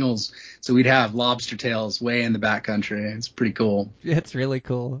horses and mules. So we'd have lobster tails way in the backcountry. It's pretty cool. It's really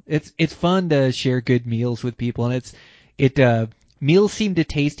cool. It's fun to share good meals with people, and meals seem to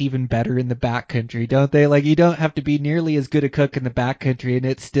taste even better in the backcountry, don't they? Like, you don't have to be nearly as good a cook in the backcountry, and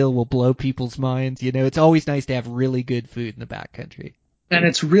it still will blow people's minds. It's always nice to have really good food in the backcountry. And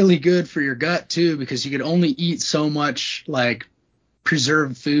it's really good for your gut too, because you could only eat so much like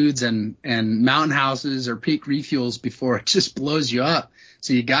preserved foods and mountain houses or peak refuels before it just blows you up.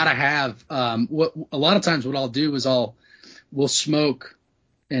 So you got to have what a lot of times what I'll do is we'll smoke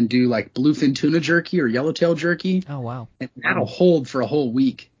and do like bluefin tuna jerky or yellowtail jerky. Oh, wow. And that'll hold for a whole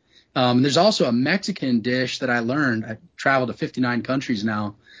week. There's also a Mexican dish that I learned. I traveled to 59 countries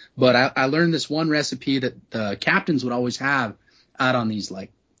now, but I learned this one recipe that the captains would always have out on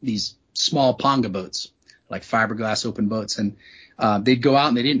these small ponga boats, like fiberglass open boats. And they'd go out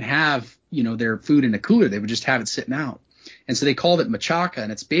and they didn't have, their food in a cooler. They would just have it sitting out. And so they called it machaca.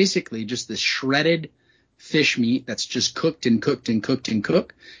 And it's basically just this shredded fish meat that's just cooked and cooked and cooked and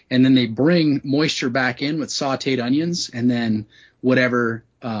cooked. And then they bring moisture back in with sauteed onions and then whatever,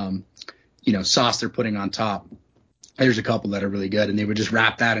 sauce they're putting on top. There's a couple that are really good, and they would just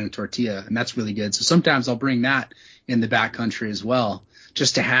wrap that in a tortilla, and that's really good. So sometimes I'll bring that in the backcountry as well,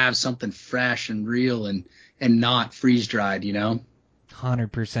 just to have something fresh and real and not freeze dried,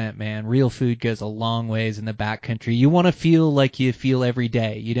 100%, man. Real food goes a long ways in the backcountry. You want to feel like you feel every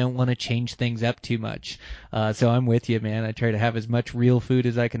day. You don't want to change things up too much. So I'm with you, man. I try to have as much real food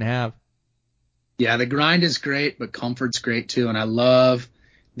as I can have. Yeah, the grind is great, but comfort's great too. And I love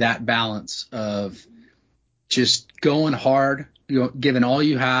that balance of just going hard, giving all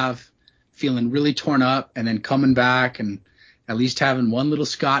you have, feeling really torn up, and then coming back and at least having one little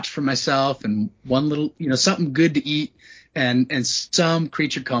scotch for myself and one little, something good to eat and some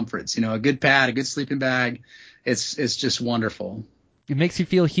creature comforts, a good pad, a good sleeping bag. It's just wonderful. It makes you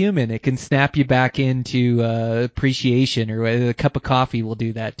feel human. It can snap you back into appreciation, or a cup of coffee will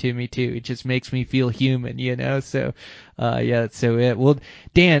do that to me too. It just makes me feel human, So, that's so it. Well,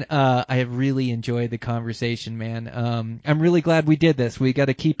 Dan, I have really enjoyed the conversation, man. I'm really glad we did this. We got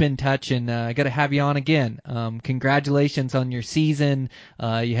to keep in touch, and I got to have you on again. Congratulations on your season.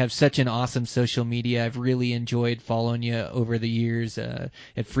 You have such an awesome social media. I've really enjoyed following you over the years at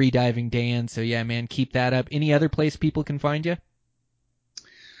Freediving Dan. So yeah, man, keep that up. Any other place people can find you?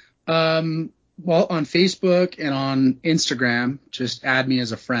 Well, on Facebook and on Instagram, just add me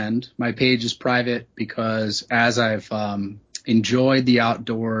as a friend. My page is private because as I've enjoyed the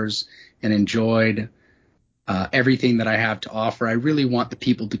outdoors and enjoyed everything that I have to offer, I really want the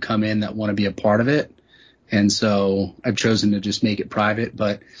people to come in that want to be a part of it. And so I've chosen to just make it private,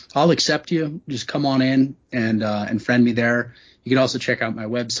 but I'll accept you. Just come on in and friend me there. You can also check out my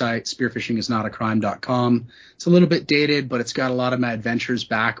website, spearfishingisnotacrime.com. It's a little bit dated, but it's got a lot of my adventures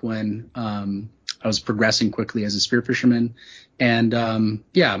back when I was progressing quickly as a spearfisherman. And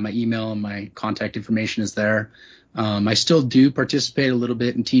my email and my contact information is there. I still do participate a little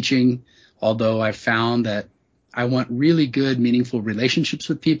bit in teaching, although I've found that I want really good, meaningful relationships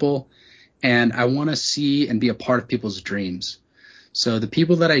with people, and I want to see and be a part of people's dreams. So the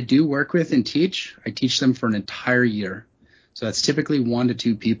people that I do work with and teach, I teach them for an entire year. So that's typically 1 to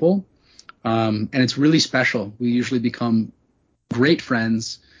 2 people. And it's really special. We usually become great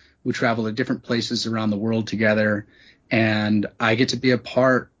friends. We travel to different places around the world together. And I get to be a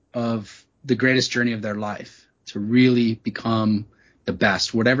part of the greatest journey of their life to really become the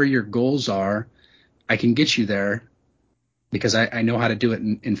best. Whatever your goals are, I can get you there because I know how to do it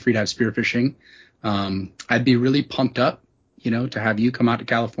in freedive spearfishing. I'd be really pumped up, to have you come out to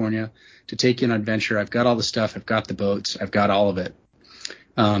California, to take you on an adventure. I've got all the stuff. I've got the boats. I've got all of it.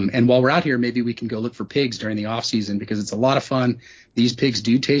 And while we're out here, maybe we can go look for pigs during the off season because it's a lot of fun. These pigs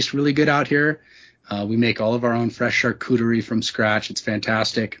do taste really good out here. We make all of our own fresh charcuterie from scratch. It's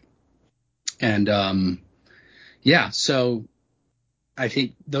fantastic. And so I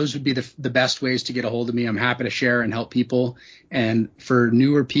think those would be the best ways to get a hold of me. I'm happy to share and help people. And for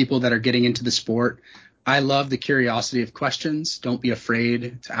newer people that are getting into the sport, I love the curiosity of questions. Don't be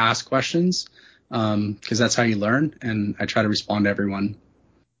afraid to ask questions because that's how you learn. And I try to respond to everyone.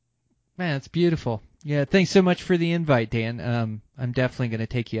 Man, it's beautiful. Yeah, thanks so much for the invite, Dan. I'm definitely going to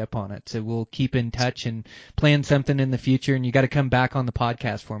take you up on it. So we'll keep in touch and plan something in the future. And you got to come back on the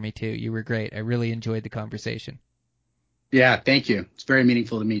podcast for me, too. You were great. I really enjoyed the conversation. Yeah, thank you. It's very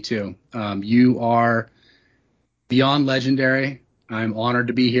meaningful to me, too. You are beyond legendary. I'm honored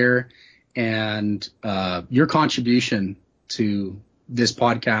to be here. And your contribution to this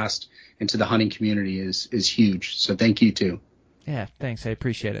podcast and to the hunting community is huge. So thank you, too. Yeah, thanks. I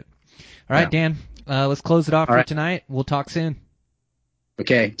appreciate it. All right, Dan, let's close it off for tonight. We'll talk soon.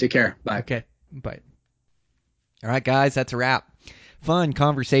 Okay, take care. Bye. Okay, bye. All right, guys, that's a wrap. Fun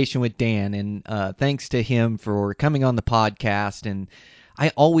conversation with Dan, and thanks to him for coming on the podcast. And I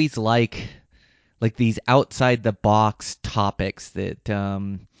always like these outside the box topics that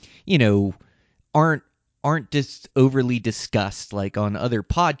aren't just overly discussed like on other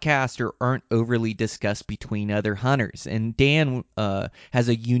podcasts or aren't overly discussed between other hunters. And Dan has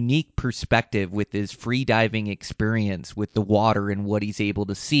a unique perspective with his free diving experience with the water and what he's able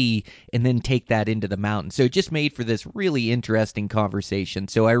to see and then take that into the mountain. So it just made for this really interesting conversation.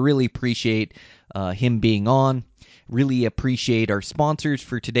 So I really appreciate him being on. Really appreciate our sponsors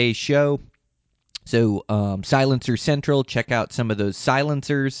for today's show. So Silencer Central, check out some of those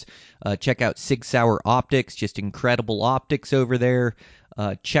silencers. Check out Sig Sauer Optics, just incredible optics over there.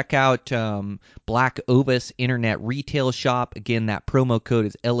 Check out Black Ovis Internet Retail Shop. Again, that promo code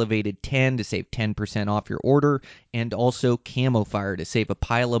is Elevated10 to save 10% off your order. And also Camo Fire to save a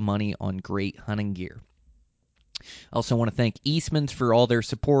pile of money on great hunting gear. Also want to thank Eastman's for all their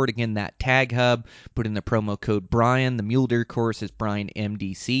support. Again, that Tag Hub, put in the promo code Brian. The Mule Deer course is Brian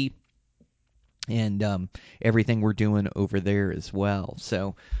MDC. And everything we're doing over there as well.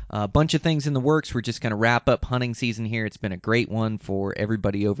 So a bunch of things in the works. We're just going to wrap up hunting season here. It's been a great one for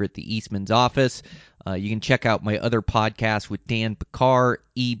everybody over at the Eastman's office. You can check out my other podcast with Dan Picard,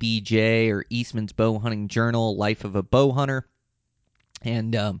 EBJ, or Eastman's Bow Hunting Journal, Life of a Bow Hunter.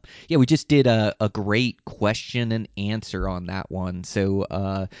 And we just did a great question and answer on that one.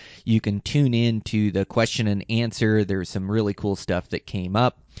 So you can tune in to the question and answer. There's some really cool stuff that came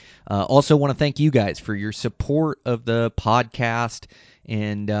up. Also want to thank you guys for your support of the podcast.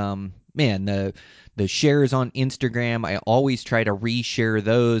 And the shares on Instagram, I always try to reshare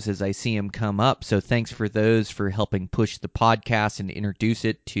those as I see them come up. So thanks for those, for helping push the podcast and introduce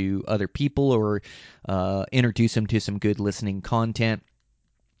it to other people, or introduce them to some good listening content.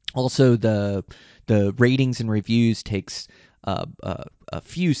 Also, the ratings and reviews takes a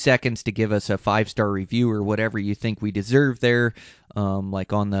few seconds to give us a 5-star review or whatever you think we deserve there,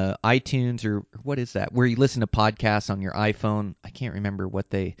 like on the iTunes, or what is that, where you listen to podcasts on your iPhone. I can't remember what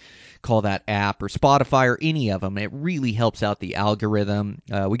they call that app, or Spotify, or any of them. It really helps out the algorithm.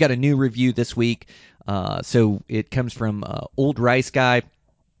 We got a new review this week, so it comes from Old Rice Guy.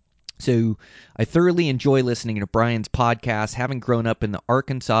 So I thoroughly enjoy listening to Brian's podcast. Having grown up in the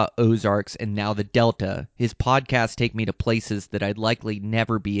Arkansas Ozarks and now the Delta, his podcasts take me to places that I'd likely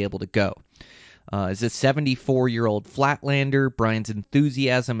never be able to go. As a 74-year-old flatlander, Brian's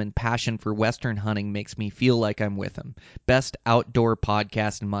enthusiasm and passion for Western hunting makes me feel like I'm with him. Best outdoor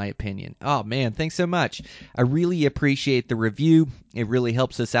podcast in my opinion. Oh, man, thanks so much. I really appreciate the review. It really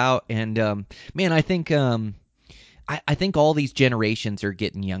helps us out. And, I think... I think all these generations are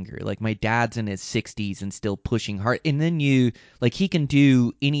getting younger. Like, my dad's in his 60s and still pushing hard. And then he can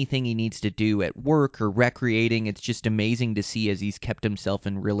do anything he needs to do at work or recreating. It's just amazing to see as he's kept himself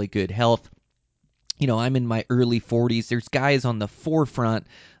in really good health. I'm in my early 40s. There's guys on the forefront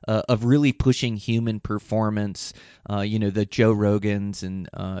of really pushing human performance. The Joe Rogans and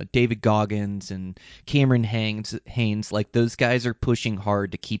David Goggins and Cameron Hanes. Like, those guys are pushing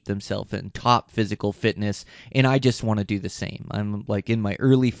hard to keep themselves in top physical fitness, and I just want to do the same. I'm like in my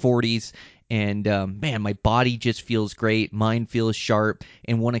early 40s, and my body just feels great. Mind feels sharp,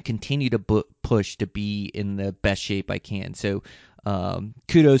 and want to continue to push to be in the best shape I can. So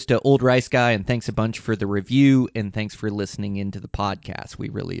kudos to Old Rice Guy, and thanks a bunch for the review, and thanks for listening into the podcast. We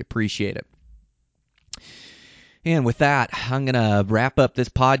really appreciate it. And with that, I'm going to wrap up this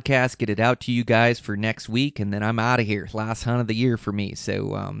podcast, get it out to you guys for next week, and then I'm out of here. Last hunt of the year for me.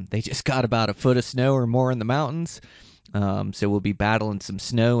 So they just got about a foot of snow or more in the mountains. So we'll be battling some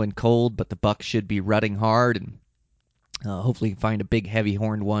snow and cold, but the bucks should be rutting hard, and hopefully find a big heavy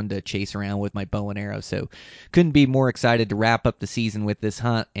horned one to chase around with my bow and arrow. So couldn't be more excited to wrap up the season with this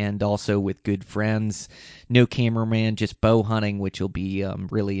hunt, and also with good friends. No cameraman, just bow hunting, which will be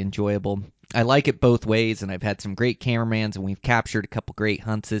really enjoyable. I like it both ways, and I've had some great cameramans, and we've captured a couple great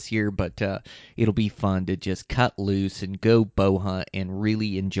hunts this year, but it'll be fun to just cut loose and go bow hunt and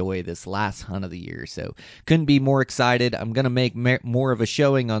really enjoy this last hunt of the year. So couldn't be more excited. I'm going to make more of a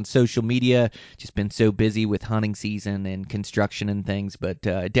showing on social media. Just been so busy with hunting season and construction and things, but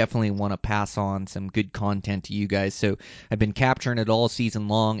I definitely want to pass on some good content to you guys. So I've been capturing it all season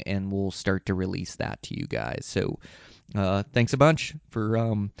long, and we'll start to release that to you guys. So thanks a bunch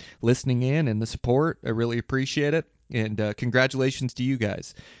for listening in and the support. I really appreciate it. And congratulations to you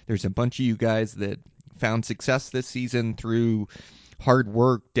guys. There's a bunch of you guys that found success this season through hard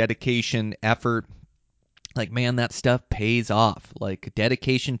work, dedication, effort. Like, man, that stuff pays off. Like,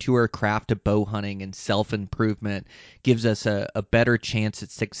 dedication to our craft of bow hunting and self-improvement gives us a better chance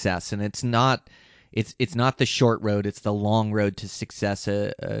at success. And it's not the short road, it's the long road to success,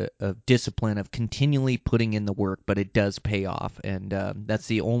 a discipline of continually putting in the work, but it does pay off. And that's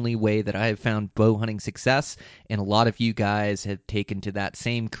the only way that I have found bow hunting success. And a lot of you guys have taken to that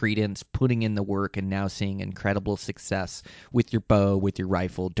same credence, putting in the work, and now seeing incredible success with your bow, with your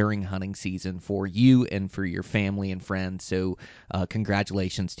rifle during hunting season for you and for your family and friends. So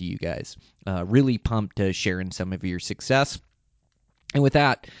congratulations to you guys. Really pumped to sharing some of your success. And with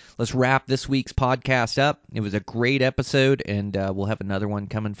that, let's wrap this week's podcast up. It was a great episode, and we'll have another one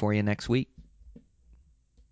coming for you next week.